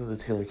going back to the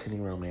Taylor Kinney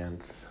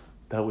romance,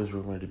 that was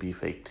rumored to be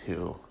fake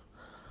too.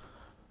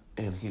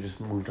 And he just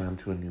moved on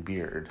to a new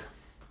beard.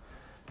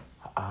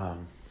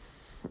 And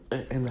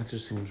that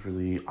just seems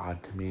really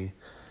odd to me.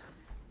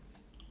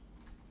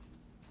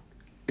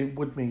 It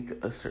would make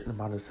a certain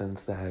amount of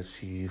sense that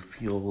she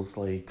feels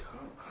like,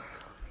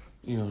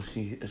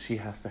 she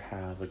has to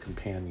have a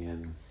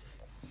companion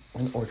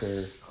in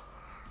order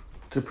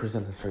to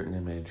present a certain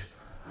image.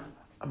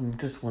 I'm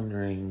just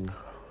wondering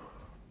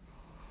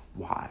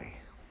why.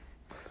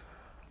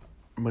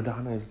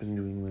 Madonna has been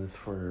doing this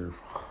for,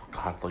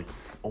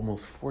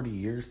 almost 40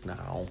 years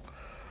now.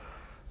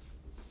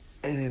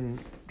 And,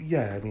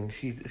 yeah, I mean,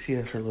 she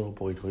has her little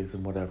boy toys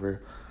and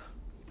whatever.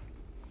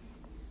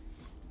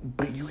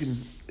 But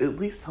at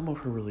least some of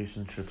her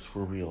relationships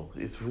were real.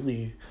 It's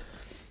really,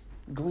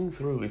 going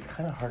through, it's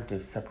kind of hard to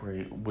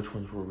separate which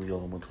ones were real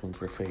and which ones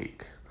were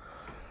fake.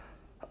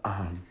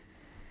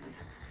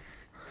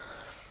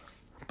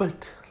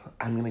 But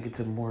I'm going to get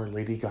to more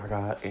Lady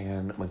Gaga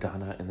and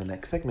Madonna in the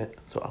next segment,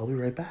 so I'll be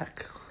right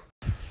back.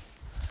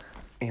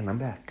 And I'm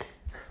back.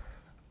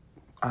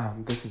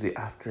 This is the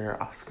after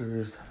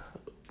Oscars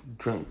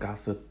drunk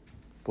gossip,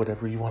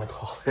 whatever you want to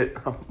call it,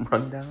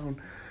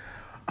 rundown.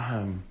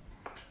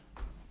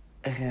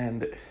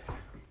 And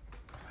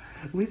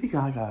Lady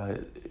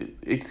Gaga,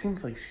 it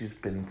seems like she's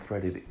been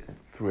threaded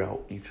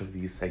throughout each of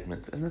these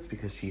segments, and that's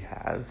because she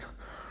has.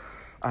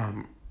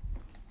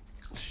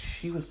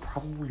 She was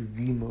probably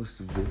the most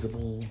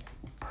visible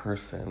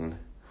person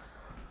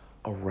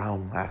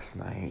around last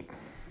night.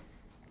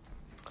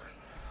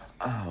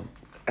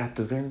 At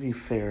the Vanity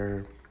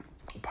Fair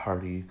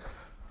party,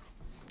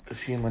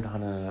 she and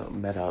Madonna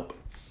met up,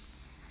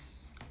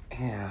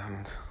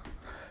 and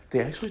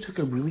they actually took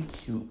a really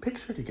cute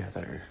picture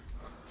together.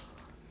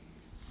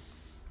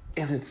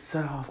 And it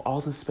set off all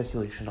the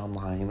speculation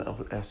online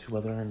as to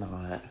whether or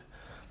not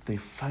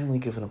they've finally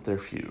given up their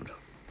feud.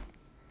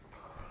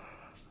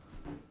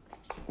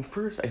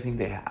 First, I think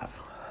they have.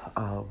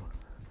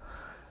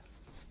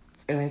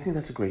 And I think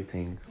that's a great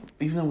thing.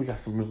 Even though we got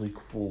some really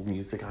cool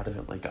music out of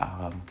it, like,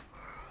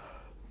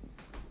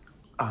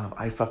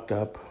 I Fucked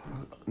Up.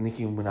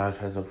 Nicki Minaj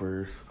has a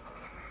verse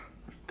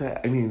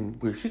that, I mean,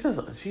 where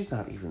she's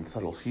not even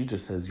subtle. She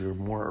just says, "You're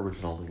more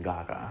original than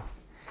Gaga."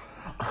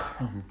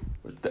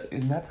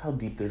 And that's how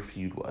deep their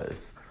feud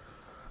was.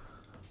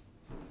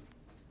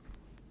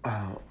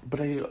 But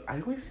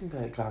I always think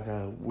that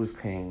Gaga was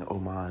paying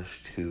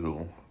homage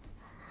to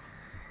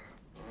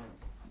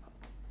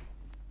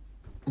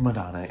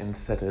Madonna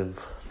instead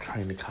of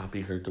trying to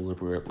copy her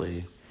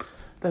deliberately.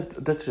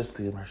 That's just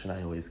the impression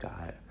I always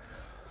got.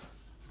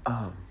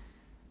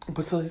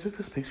 But so they took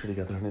this picture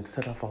together, and it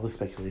set off all the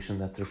speculation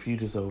that their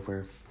feud is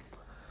over.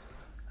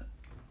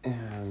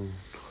 And,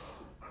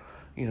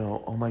 you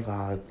know, oh my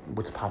God,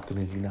 what's pop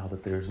gonna do now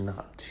that there's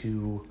not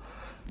two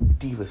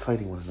divas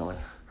fighting one another?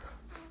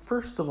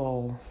 First of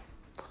all,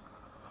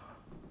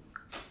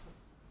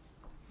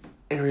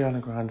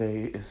 Ariana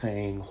Grande is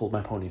saying, "Hold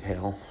my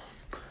ponytail,"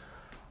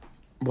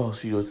 while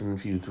she goes and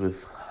feuds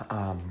with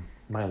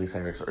Miley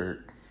Cyrus,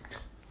 or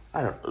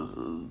I don't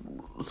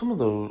know, some of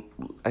the,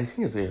 I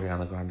think it's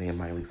Ariana Grande and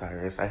Miley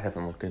Cyrus. I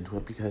haven't looked into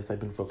it because I've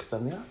been focused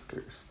on the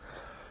Oscars.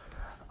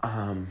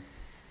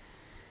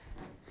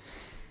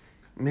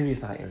 Maybe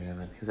it's not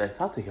Ariana, because I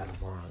thought they got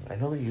along. I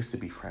know they used to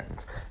be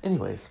friends.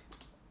 Anyways,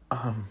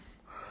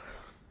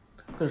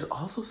 there's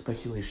also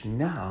speculation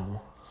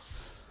now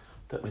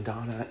that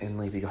Madonna and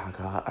Lady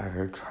Gaga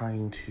are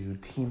trying to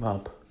team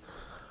up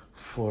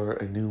for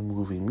a new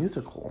movie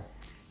musical.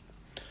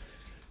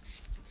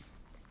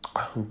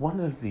 One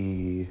of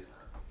the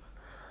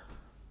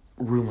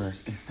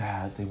rumors is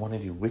that they want to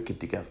do Wicked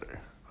together.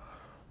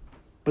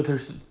 But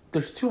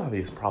there's two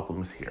obvious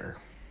problems here.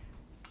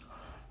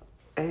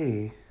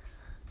 A,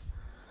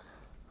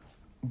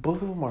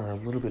 both of them are a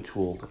little bit too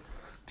old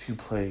to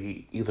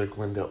play either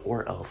Glinda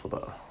or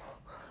Elphaba.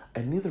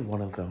 And neither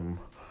one of them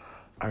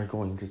are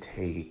going to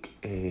take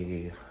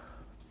a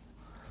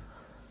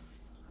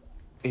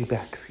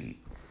backseat.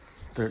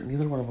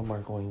 Neither one of them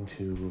are going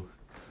to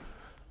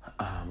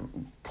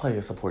play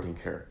a supporting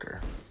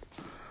character.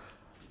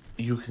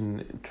 You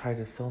can try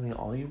to sell me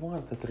all you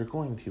want that they're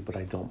going to, but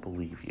I don't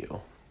believe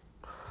you.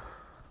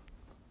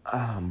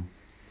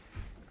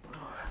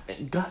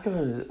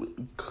 Gaga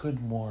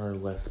could more or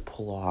less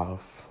pull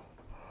off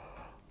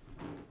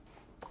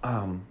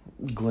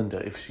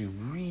Glinda if she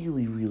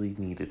really, really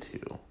needed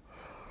to.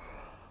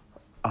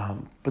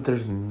 But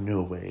there's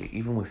no way,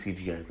 even with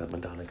CGI, that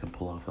Madonna can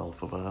pull off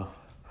Elphaba.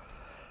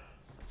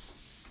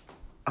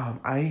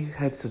 I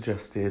had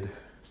suggested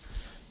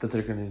that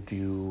they're going to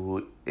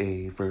do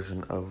a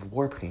version of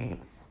Warpaint,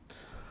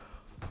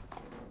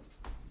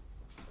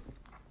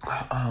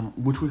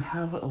 which would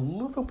have a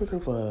little bit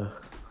of a,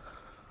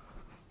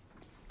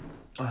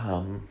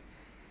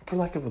 for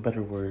lack of a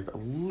better word, a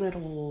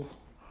little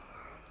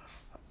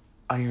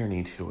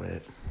irony to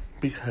it,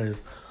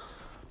 because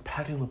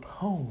Patti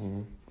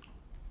LuPone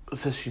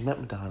says she met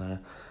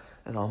Madonna,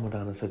 and all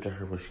Madonna said to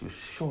her was she was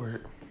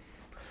short.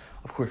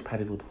 Of course,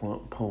 Patti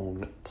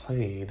LuPone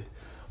played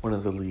one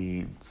of the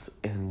leads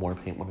in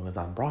Warpaint when it was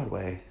on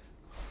Broadway.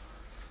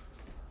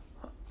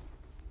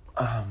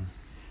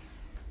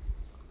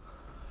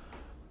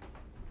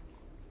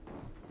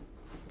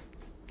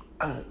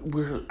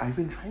 I've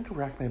been trying to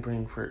rack my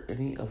brain for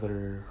any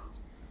other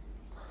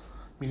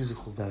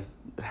musical that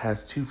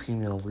has two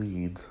female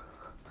leads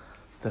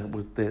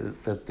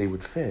that they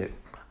would fit.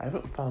 I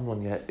haven't found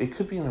one yet. It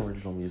could be an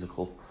original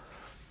musical,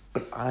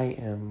 but I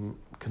am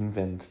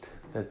convinced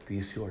that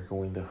these two are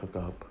going to hook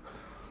up,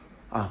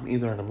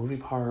 either in a movie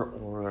part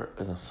or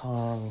in a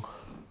song.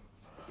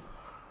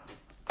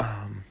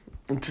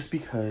 Just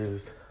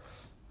because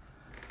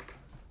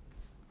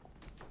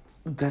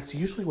that's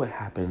usually what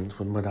happens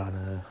when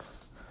Madonna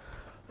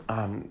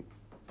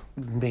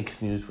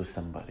makes news with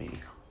somebody.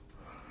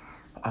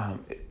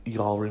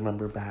 Y'all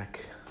remember back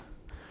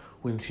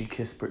when she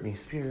kissed Britney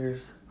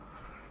Spears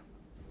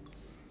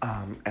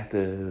at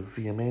the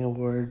VMA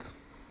Awards,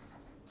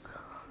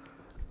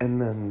 and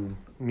then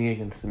Me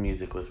Against the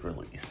Music was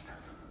released.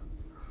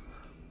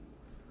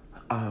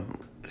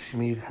 she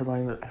made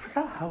headlines. I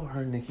forgot how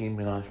her and Nicki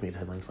Minaj made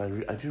headlines, but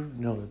I do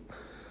know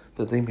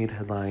that they made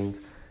headlines,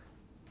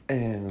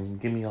 and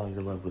Give Me All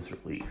Your Love was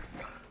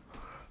released.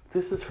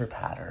 This is her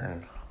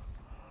pattern.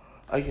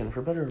 Again,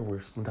 for better or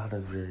worse, Madonna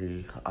is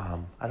very, I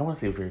don't want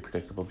to say very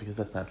predictable because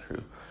that's not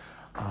true.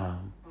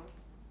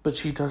 But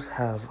she does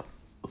have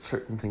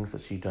certain things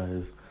that she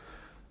does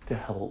to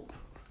help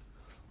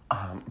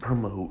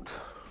promote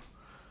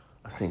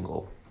a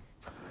single.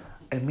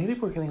 And maybe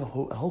we're getting a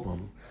whole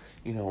album.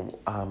 You know,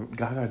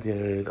 Gaga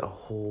did a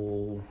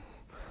whole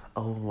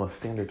album of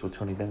standards with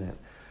Tony Bennett.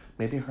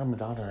 Maybe her and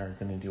Madonna are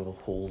going to do a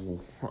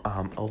whole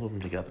album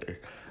together.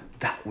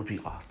 That would be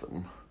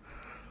awesome.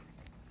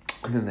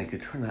 And then they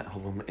could turn that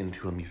album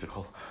into a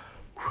musical.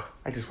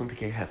 I just went to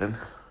gay heaven.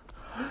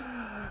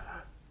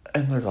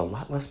 And there's a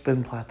lot less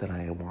Ben Platt than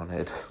I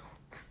wanted.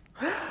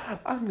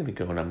 I'm going to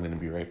go and I'm going to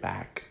be right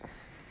back.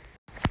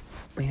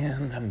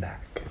 And I'm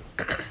back.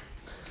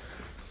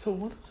 So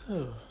one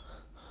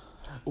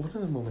of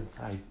the moments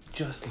I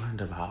just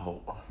learned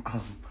about,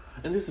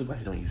 and this is why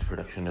I don't use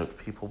production notes,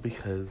 people,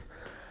 because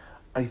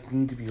I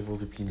need to be able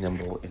to be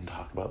nimble and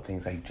talk about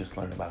things I just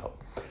learned about.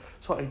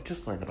 So I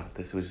just learned about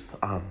this. It was,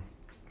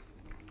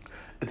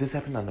 this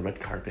happened on the red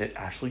carpet.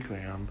 Ashley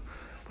Graham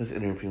was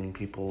interviewing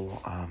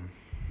people, I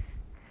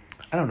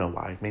don't know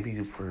why,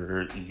 maybe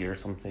for E! Or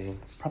something,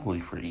 probably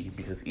for E!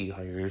 Because E!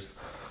 hires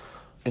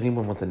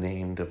anyone with a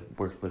name to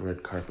work the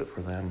red carpet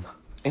for them.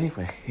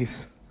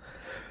 Anyways,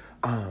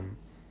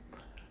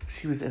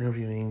 she was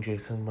interviewing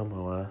Jason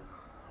Momoa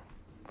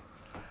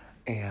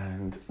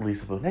and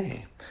Lisa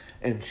Bonet,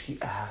 and she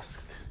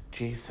asked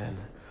Jason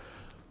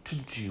to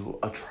do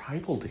a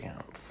tribal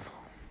dance.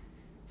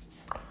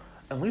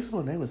 And Lisa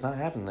Bonet was not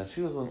having that.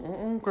 She was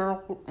like,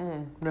 girl,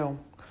 no.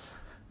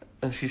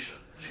 And she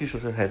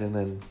shook her head, and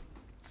then,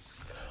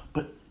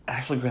 but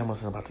Ashley Graham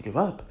wasn't about to give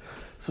up.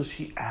 So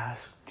she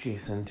asked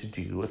Jason to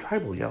do a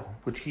tribal yell,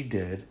 which he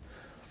did,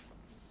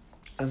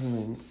 and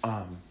then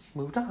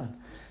moved on.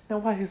 Now,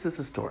 why is this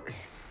a story?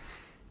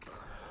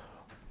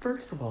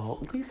 First of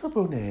all, Lisa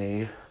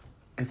Bonet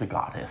is a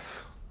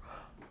goddess.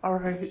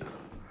 Alright?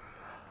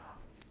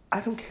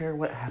 I don't care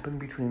what happened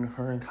between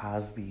her and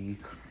Cosby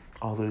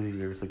all those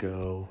years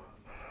ago.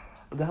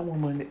 That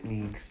woman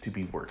needs to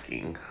be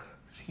working.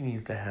 She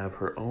needs to have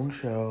her own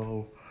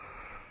show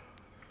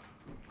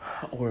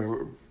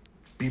or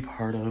be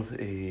part of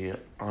a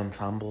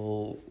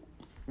ensemble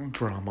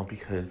drama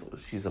because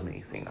she's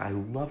amazing. I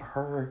love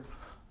her.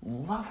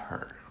 Love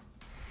her.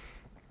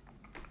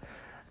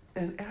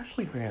 And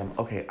Ashley Graham,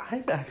 okay,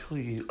 I'm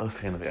actually a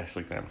fan of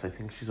Ashley Graham. I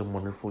think she's a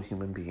wonderful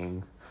human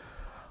being.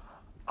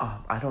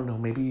 I don't know,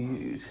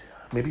 maybe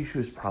she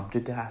was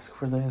prompted to ask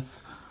for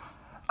this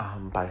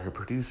by her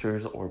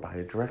producers or by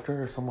a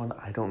director or someone,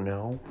 I don't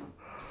know.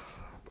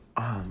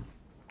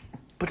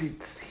 But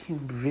it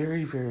seemed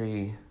very,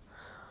 very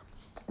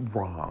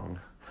wrong.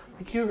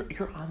 Like,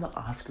 you're on the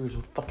Oscars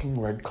with fucking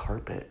red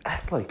carpet.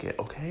 Act like it,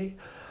 okay?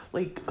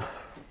 Like,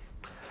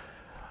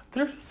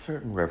 there's a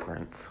certain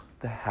reverence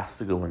that has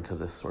to go into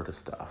this sort of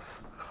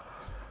stuff.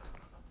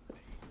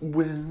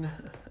 When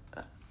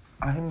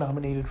I'm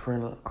nominated for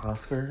an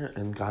Oscar,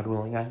 and God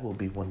willing I will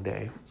be one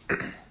day,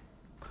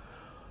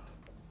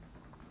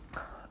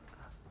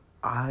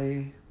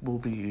 I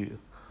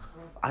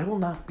will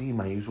not be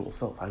my usual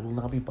self. I will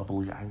not be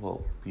bubbly. I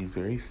will be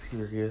very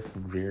serious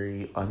and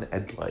very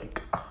un-Ed-like.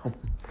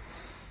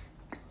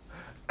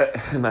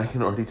 And I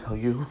can already tell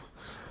you,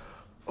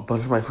 a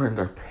bunch of my friends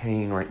are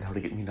paying right now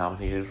to get me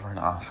nominated for an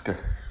Oscar.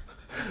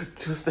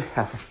 Just to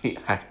have me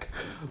act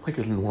like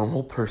a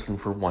normal person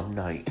for one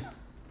night.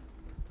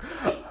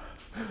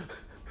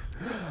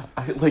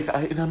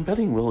 And I'm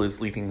betting Will is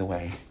leading the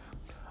way.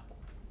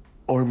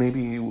 Or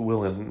maybe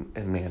Will and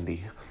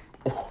Mandy.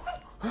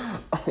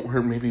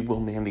 Or maybe Will,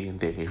 Mandy, and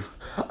Dave.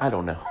 I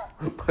don't know.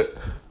 But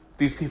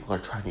these people are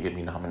trying to get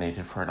me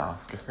nominated for an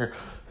Oscar.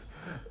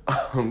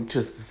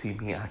 Just to see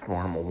me act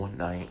normal one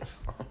night.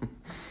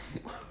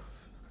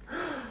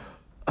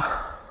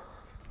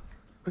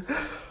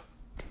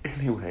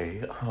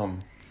 Anyway,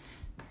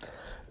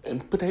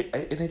 but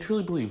I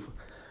truly believe,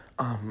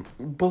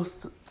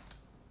 both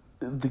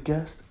the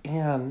guest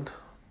and,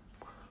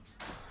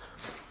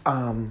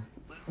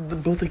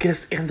 both the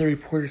guests and the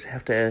reporters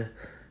have to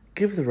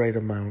give the right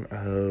amount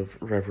of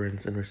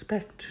reverence and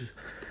respect.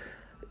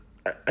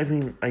 I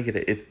mean, I get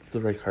it. It's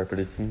the red carpet.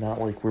 It's not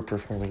like we're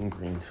performing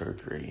brain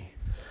surgery.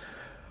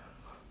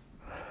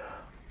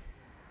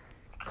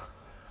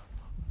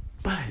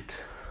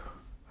 But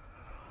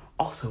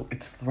also,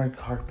 it's the red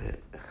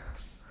carpet.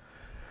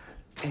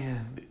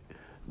 And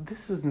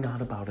this is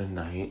not about a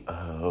night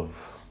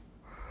of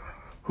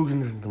who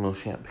can drink the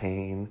most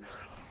champagne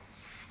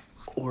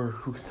or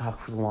who can talk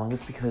for the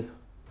longest, because,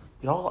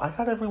 y'all, I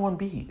got everyone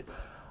beat.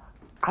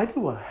 I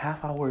do a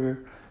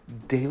half-hour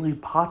daily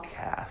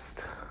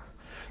podcast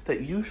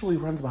that usually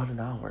runs about an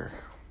hour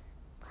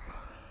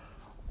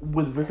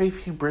with very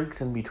few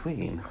breaks in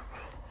between.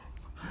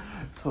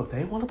 So if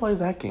they want to play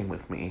that game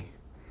with me,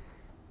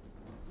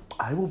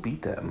 I will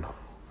beat them.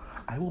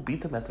 I will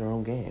beat them at their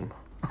own game.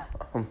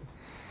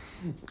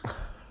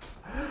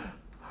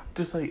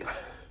 Just like,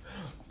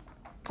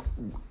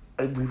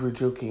 we were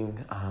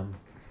joking, I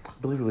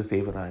believe it was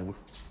Dave and I,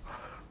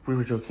 we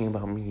were joking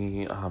about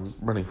me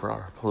running for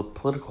our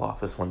political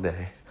office one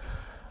day.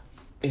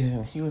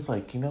 And he was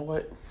like, you know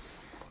what?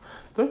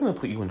 They're going to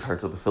put you in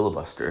charge of the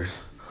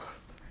filibusters.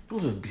 You'll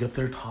just be up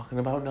there talking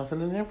about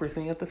nothing and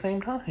everything at the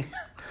same time.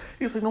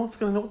 He's like, no one's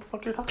going to know what the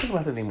fuck you're talking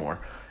about anymore.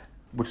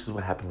 Which is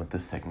what happened with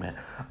this segment.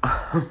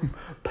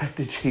 Back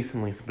to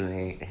Jason, Lisa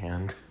Bonet,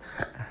 and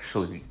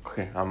Ashley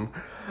Graham.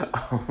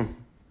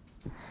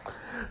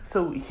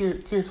 So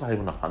here's why I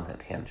went off on that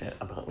tangent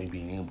about me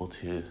being able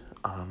to,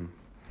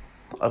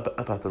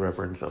 about the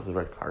reverence of the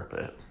red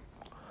carpet.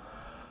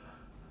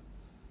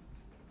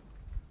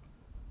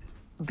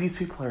 These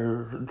people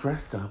are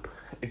dressed up.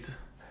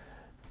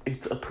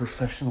 It's a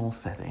professional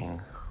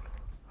setting.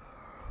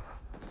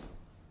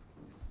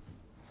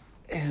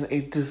 And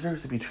it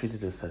deserves to be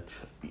treated as such.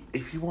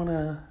 If you want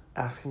to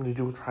ask him to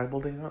do a tribal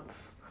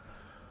dance,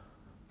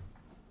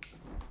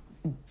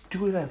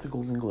 do it at the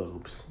Golden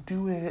Globes.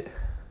 Do it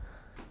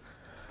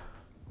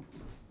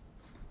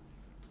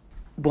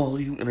while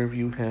you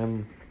interview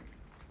him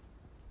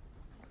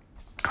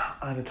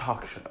on a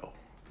talk show.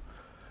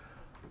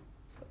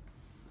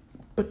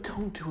 But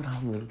don't do it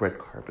on the red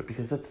carpet,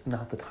 because that's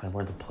not the time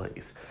or the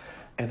place.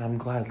 And I'm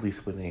glad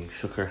Lisa Bonet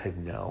shook her head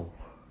no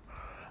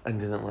and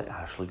didn't let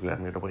Ashley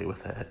Graham get away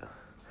with it.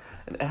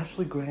 And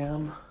Ashley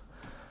Graham,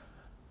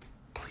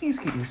 please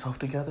get yourself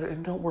together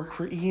and don't work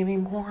for E!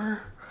 anymore.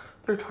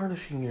 They're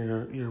tarnishing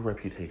your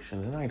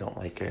reputation, and I don't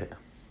like it.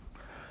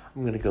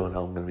 I'm gonna go and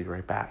I'm gonna be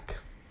right back.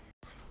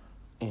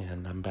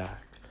 And I'm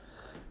back.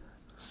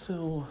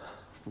 So,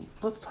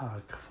 let's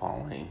talk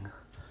falling.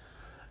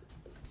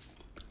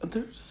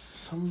 There's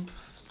some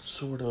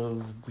sort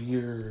of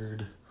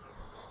weird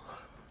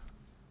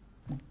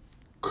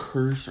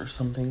curse or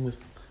something with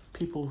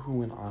people who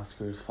win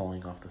Oscars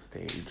falling off the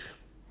stage.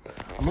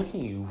 I'm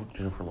looking at you,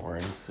 Jennifer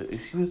Lawrence.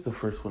 She was the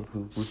first one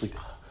who really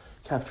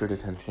captured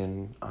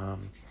attention. A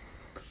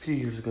few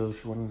years ago,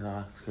 she won an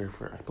Oscar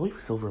for, I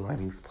believe, Silver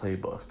Linings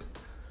Playbook.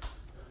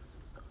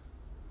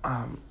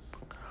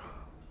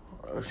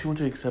 She went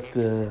to accept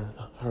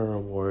her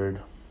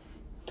award,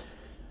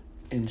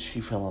 and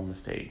she fell on the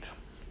stage.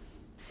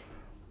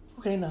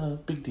 Okay, not a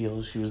big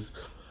deal.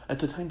 At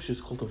the time, she was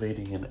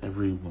cultivating an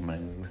every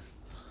woman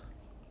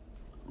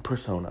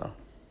persona.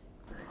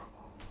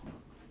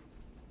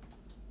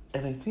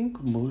 And I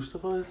think most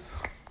of us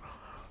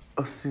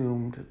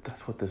assumed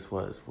that's what this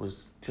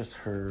was just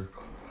her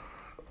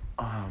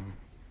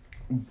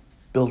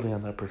building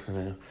on that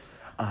persona.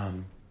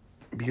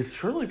 Because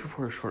shortly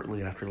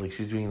after,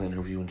 she's doing an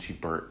interview and she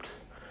burped.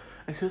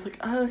 And she was like,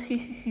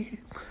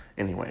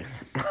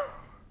 Anyways.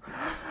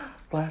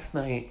 Last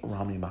night,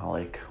 Rami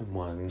Malek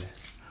won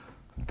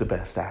the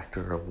Best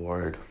Actor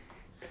award.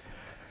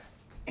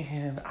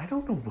 And I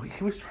don't know what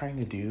he was trying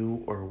to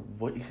do, or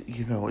what, if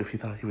he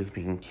thought he was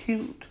being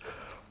cute,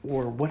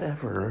 or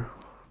whatever.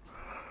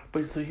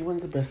 But so he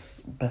wins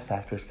the Best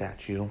Actor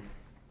statue.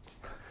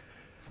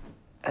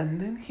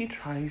 And then he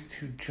tries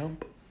to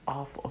jump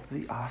off of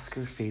the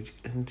Oscar stage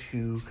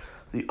into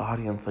the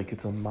audience like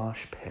it's a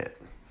mosh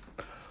pit.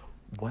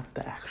 What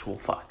the actual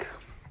fuck?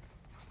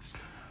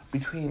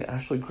 Between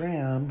Ashley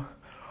Graham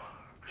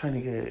trying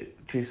to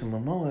get Jason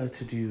Momoa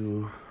to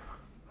do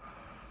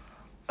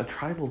a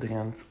tribal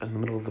dance in the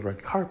middle of the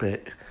red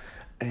carpet,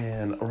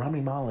 and Rami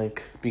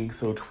Malek being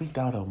so tweaked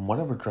out on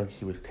whatever drug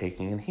he was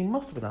taking, and he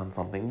must have been on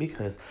something,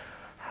 because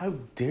how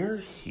dare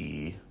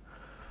he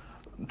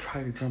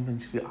try to jump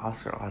into the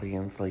Oscar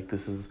audience like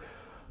this is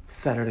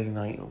Saturday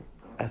night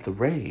at the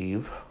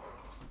rave.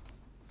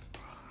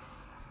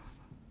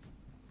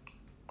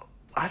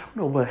 I don't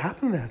know what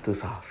happened at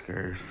this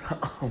Oscars.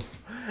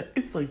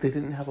 It's like they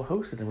didn't have a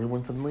host and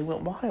everyone suddenly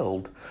went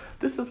wild.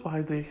 This is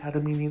why the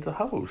Academy needs a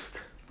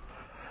host.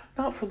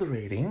 Not for the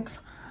ratings,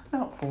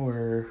 not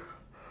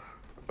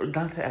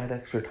to add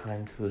extra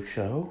time to the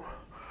show,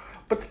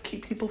 but to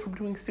keep people from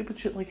doing stupid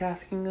shit like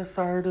asking a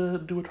star to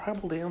do a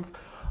tribal dance,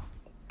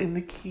 and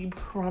to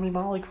keep Rami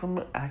Malek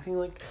from acting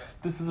like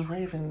this is a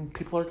rave and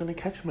people are going to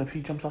catch him if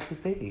he jumps off the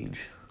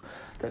stage.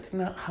 That's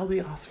not how the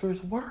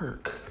Oscars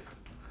work.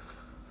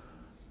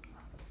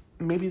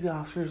 Maybe the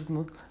Oscars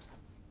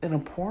in a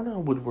porno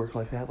would work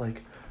like that,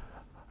 like,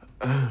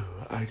 oh,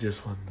 I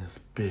just won this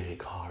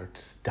big hard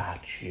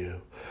statue.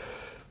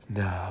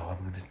 Now I'm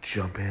going to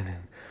jump in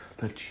and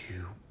let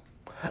you...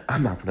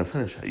 I'm not going to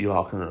finish that. You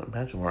all can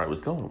imagine where I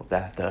was going with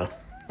that, though.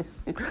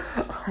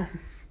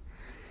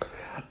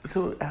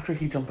 So after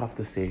he jumped off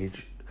the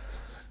stage,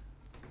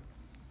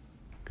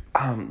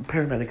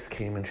 paramedics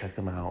came and checked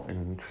him out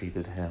and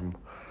treated him.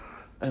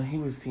 And he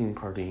was seen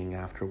partying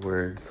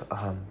afterwards.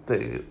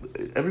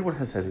 Everyone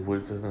has said it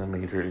wasn't a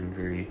major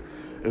injury.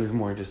 It was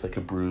more just like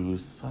a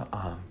bruise.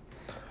 And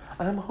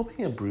I'm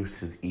hoping it bruised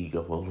his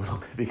ego a little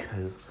bit,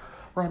 because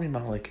Rami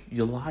Malek,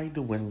 you lied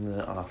to win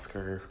the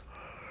Oscar,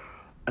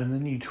 and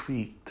then you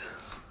tweaked.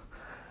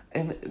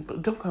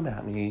 But don't come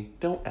at me.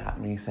 Don't at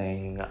me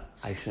saying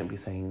I shouldn't be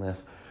saying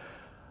this.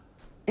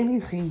 Any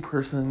sane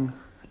person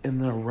in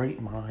their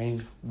right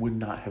mind would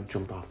not have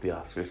jumped off the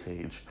Oscar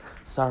stage.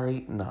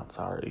 Sorry, not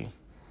sorry.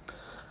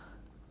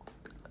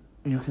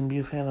 You can be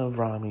a fan of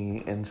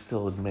Rami and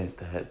still admit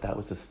that that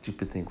was a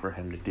stupid thing for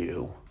him to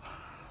do.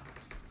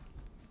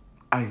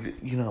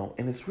 And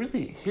it's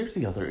really, here's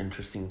the other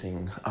interesting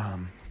thing.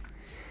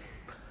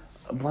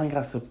 Blind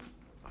Gossip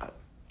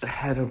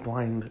had a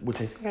blind, which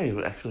I think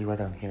I actually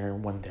read on here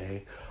one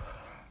day,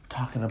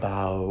 talking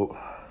about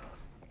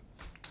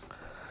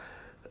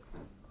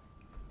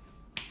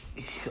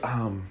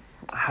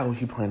how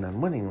he planned on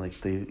winning. Like,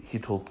 he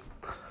told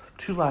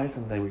 2 lies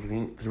and they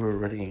were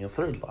readying a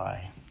 3rd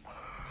lie.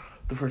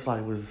 The first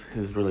lie was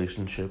his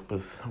relationship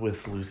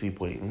with Lucy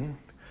Boynton.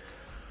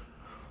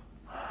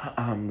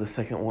 The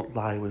second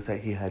lie was that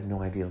he had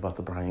no idea about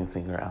the Bryan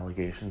Singer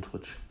allegations,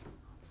 which,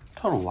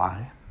 total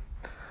lie.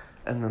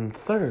 And then the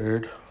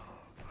third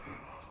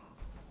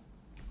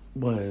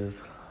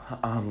was,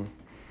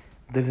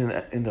 they didn't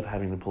end up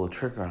having to pull a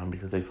trigger on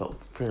because they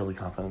felt fairly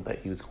confident that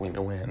he was going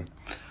to win.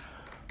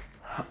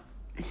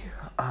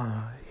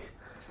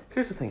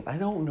 Here's the thing. I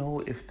don't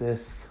know if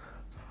this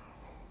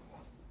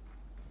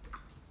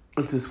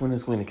win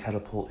is going to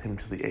catapult him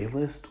to the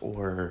A-list,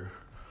 or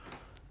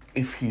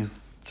if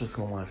he's just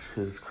going to watch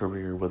his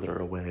career wither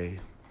away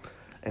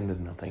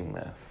into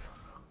nothingness.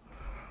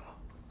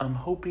 I'm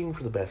hoping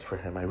for the best for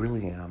him. I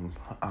really am.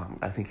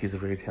 I think he's a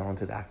very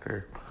talented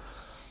actor.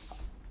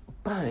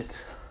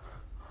 But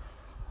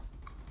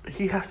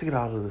he has to get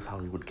out of this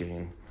Hollywood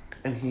game,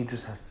 and he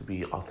just has to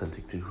be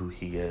authentic to who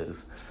he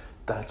is.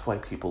 That's why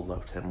people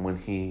loved him when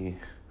he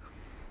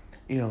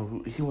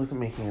wasn't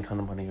making a ton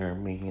of money or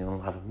making a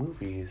lot of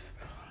movies,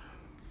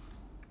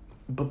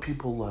 but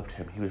people loved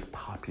him. He was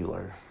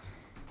popular.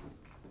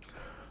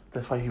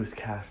 That's why he was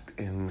cast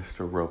in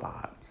Mr.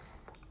 Robot.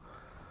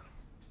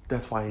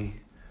 That's why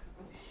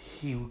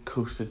he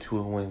coasted to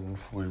a win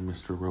for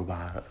Mr.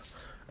 Robot,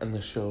 and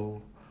the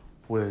show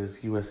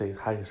was USA's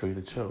highest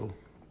rated show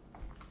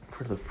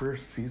for the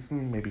first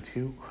season, maybe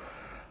 2,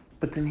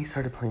 but then he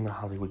started playing the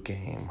Hollywood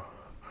game,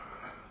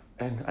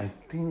 and I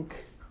think,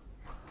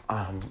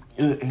 and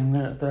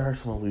there are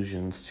some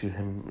allusions to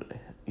him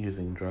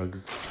using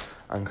drugs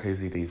on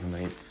Crazy Days and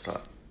Nights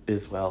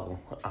as well.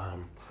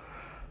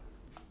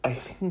 I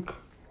think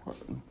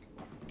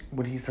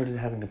when he started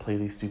having to play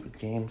these stupid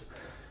games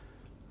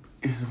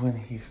is when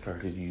he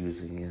started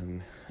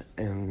using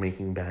and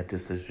making bad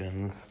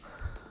decisions.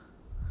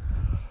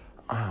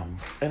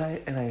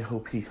 And I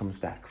hope he comes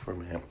back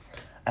from it.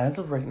 As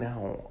of right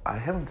now, I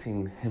haven't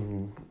seen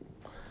him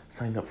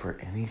signed up for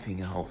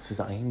anything else. His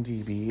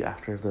IMDb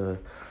after the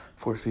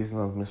 4th season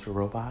of Mr.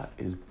 Robot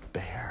is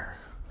bare.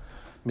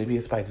 Maybe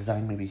it's by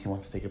design, maybe he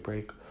wants to take a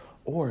break,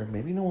 or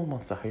maybe no one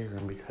wants to hire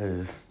him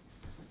because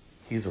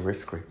he's a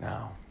risk right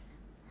now.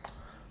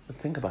 Let's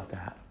think about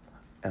that.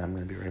 And I'm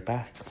going to be right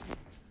back.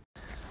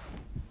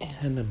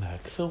 And I'm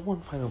back. So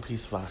one final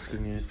piece of Oscar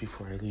news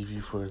before I leave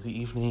you for the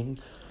evening.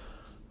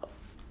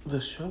 The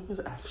show is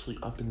actually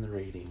up in the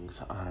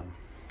ratings.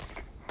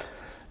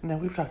 Now,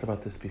 we've talked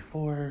about this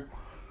before.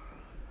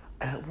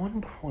 At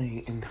one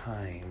point in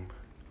time,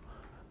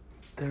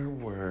 there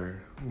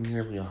were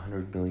nearly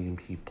 100 million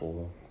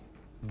people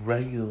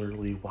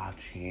regularly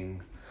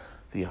watching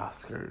the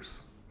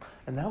Oscars.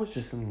 And that was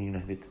just in the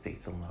United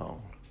States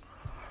alone.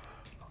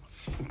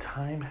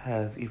 Time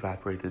has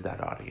evaporated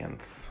that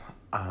audience.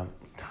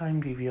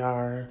 Time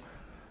DVR,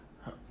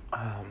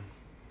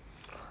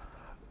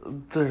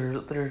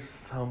 there's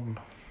some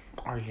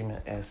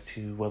argument as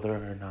to whether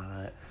or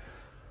not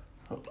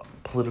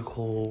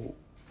political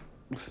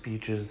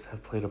speeches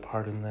have played a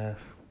part in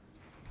this.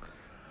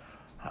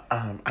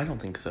 I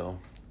don't think so.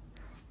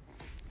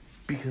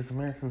 Because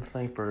American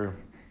Sniper,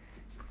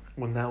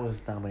 when that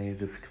was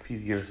nominated a few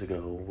years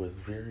ago, was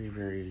very,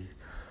 very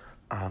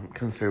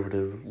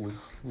conservative,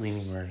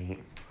 leaning right.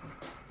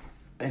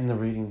 And the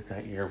ratings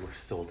that year were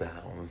still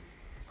down.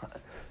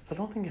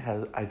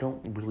 I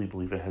don't really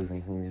believe it has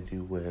anything to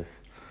do with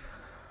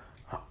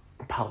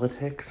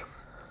politics.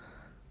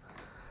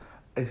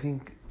 I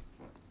think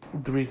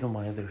the reason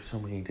why there's so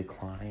many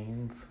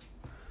declines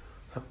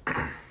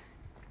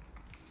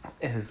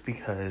is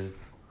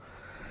because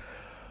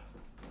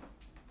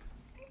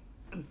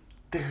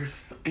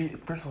first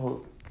of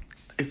all,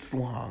 it's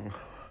long.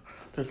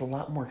 There's a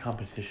lot more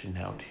competition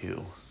now,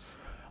 too.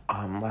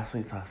 Last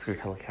night's Oscar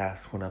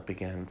telecast went up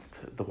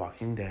against The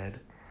Walking Dead,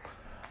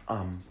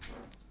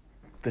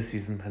 the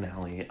season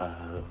finale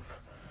of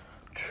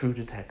True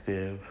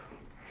Detective,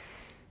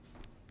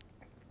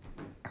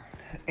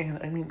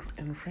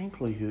 and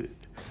frankly,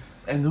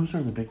 and those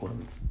are the big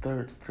ones.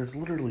 There's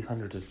literally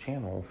hundreds of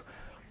channels,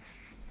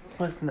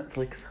 plus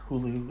Netflix,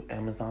 Hulu,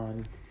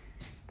 Amazon.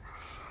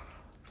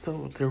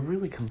 So they're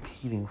really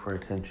competing for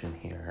attention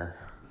here.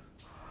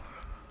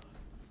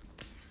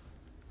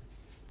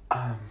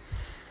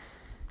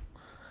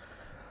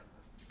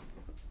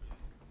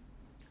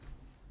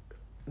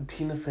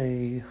 Tina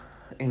Fey,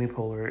 Amy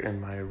Poehler, and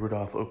Maya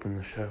Rudolph opened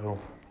the show,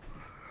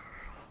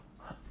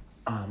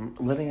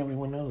 letting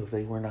everyone know that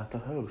they were not the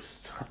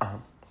host.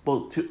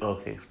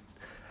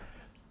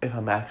 if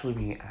I'm actually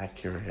being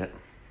accurate,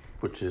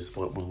 which is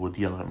what Will would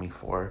yell at me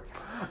for,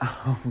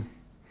 um,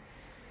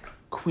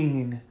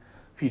 Queen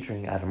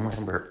featuring Adam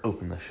Lambert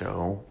opened the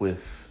show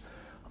with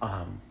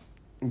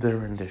their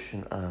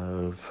rendition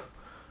of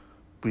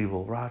We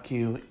Will Rock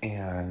You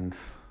and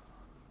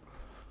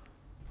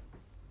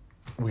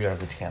We Are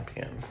the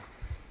Champions.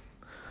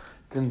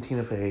 Then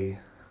Tina Fey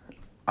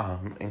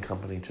and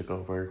company took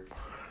over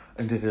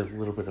and did a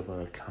little bit of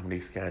a comedy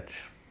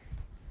sketch.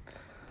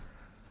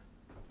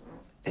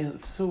 And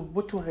so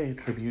what do I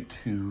attribute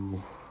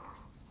to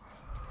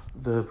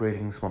the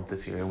ratings bump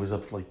this year? It was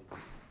up like,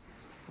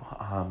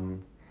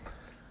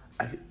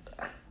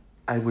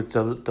 I would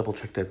double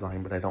check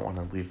deadline, but I don't want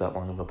to leave that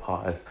long of a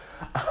pause.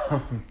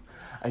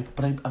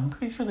 I'm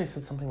pretty sure they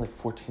said something like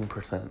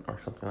 14% or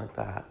something like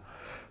that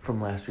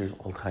from last year's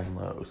all-time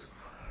lows.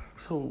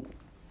 So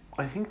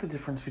I think the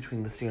difference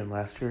between this year and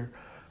last year,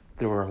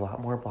 there were a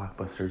lot more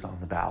blockbusters on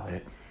the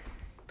ballot.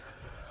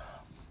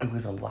 It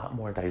was a lot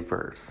more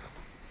diverse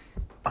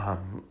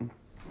than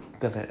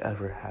it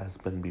ever has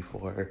been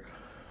before.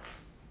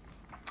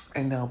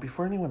 And now,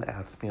 before anyone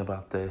asks me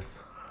about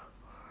this,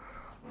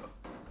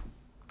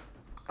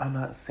 I'm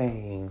not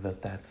saying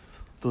that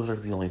those are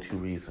the only two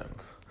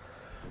reasons.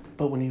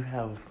 But when you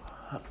have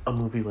a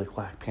movie like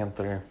Black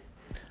Panther,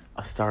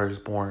 A Star is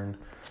Born,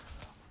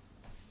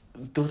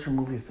 those are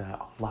movies that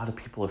a lot of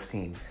people have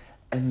seen.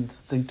 And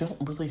they don't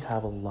really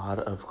have a lot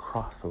of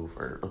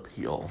crossover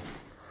appeal.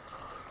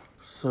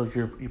 So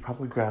you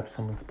probably grab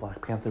some of the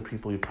Black Panther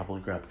people, you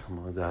probably grab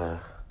some of the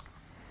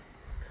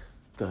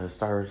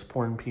Star is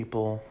Born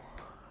people.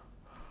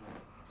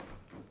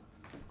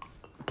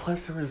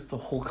 Plus, there was the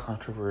whole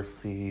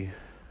controversy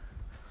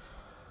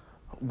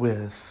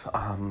with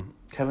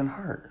Kevin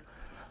Hart.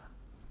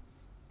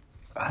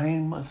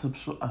 I'm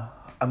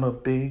a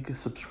big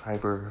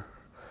subscriber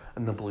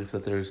in the belief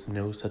that there's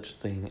no such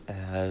thing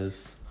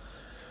as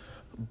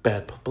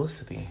bad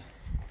publicity.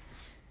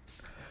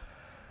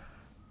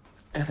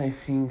 And I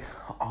think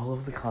all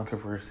of the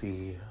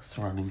controversy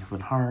surrounding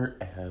Kevin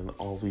Hart and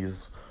all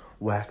these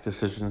whack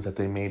decisions that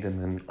they made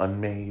and then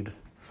unmade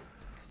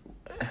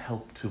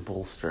helped to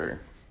bolster.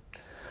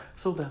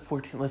 So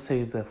let's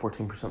say that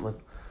 14%,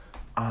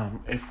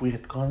 if we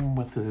had gone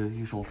with the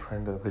usual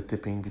trend of it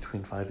dipping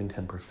between 5 and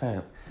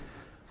 10%,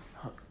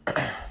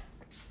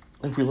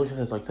 if we look at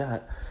it like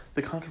that,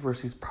 the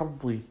controversies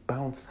probably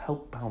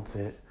help bounce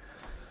it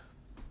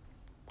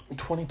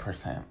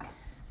 20%.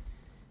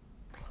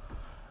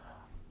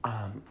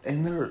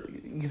 And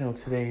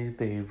today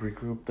they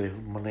regrouped, they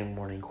Monday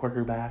morning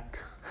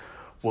quarterbacked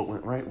what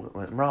went right, what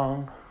went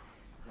wrong,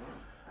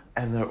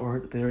 and they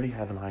already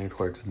have an eye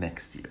towards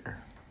next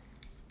year.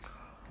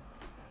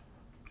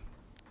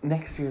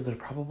 Next year, they're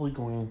probably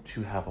going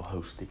to have a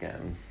host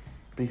again,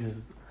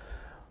 because,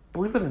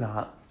 believe it or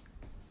not,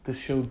 the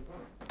show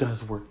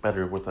does work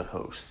better with a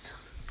host.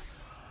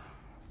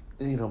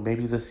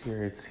 Maybe this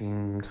year it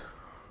seemed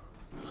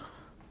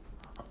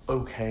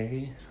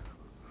okay,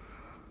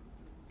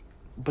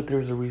 but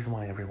there's a reason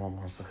why everyone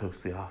wants to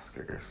host the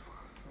Oscars.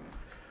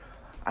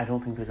 I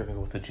don't think they're going to go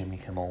with a Jimmy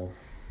Kimmel,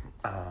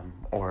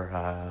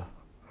 or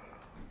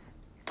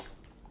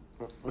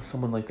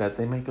someone like that.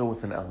 They may go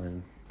with an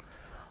Ellen.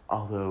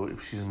 Although,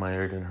 if she's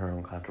mired in her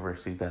own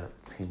controversy, that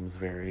seems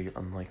very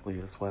unlikely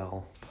as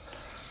well.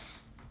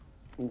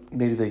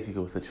 Maybe they could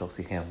go with a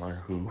Chelsea Handler,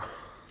 who...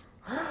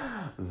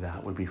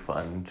 that would be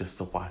fun, just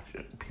to watch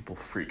it. People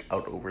freak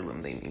out over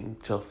them naming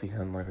Chelsea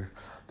Handler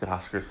the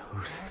Oscars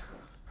host.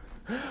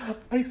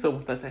 I so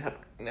want that to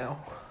happen now.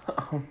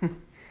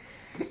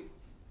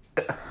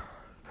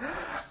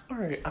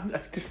 Alright,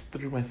 I just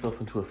threw myself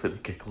into a fit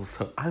of giggles,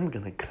 so I'm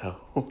gonna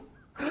go.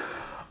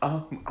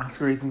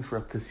 Oscar ratings were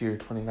up this year,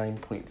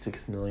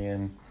 29.6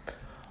 million,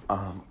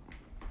 up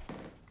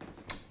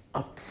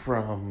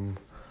from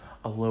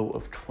a low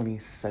of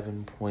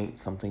 27 point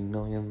something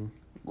million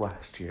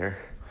last year.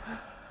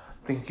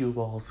 Thank you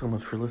all so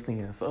much for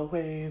listening as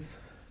always,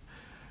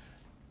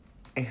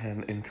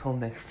 and until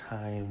next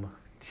time,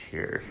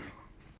 cheers.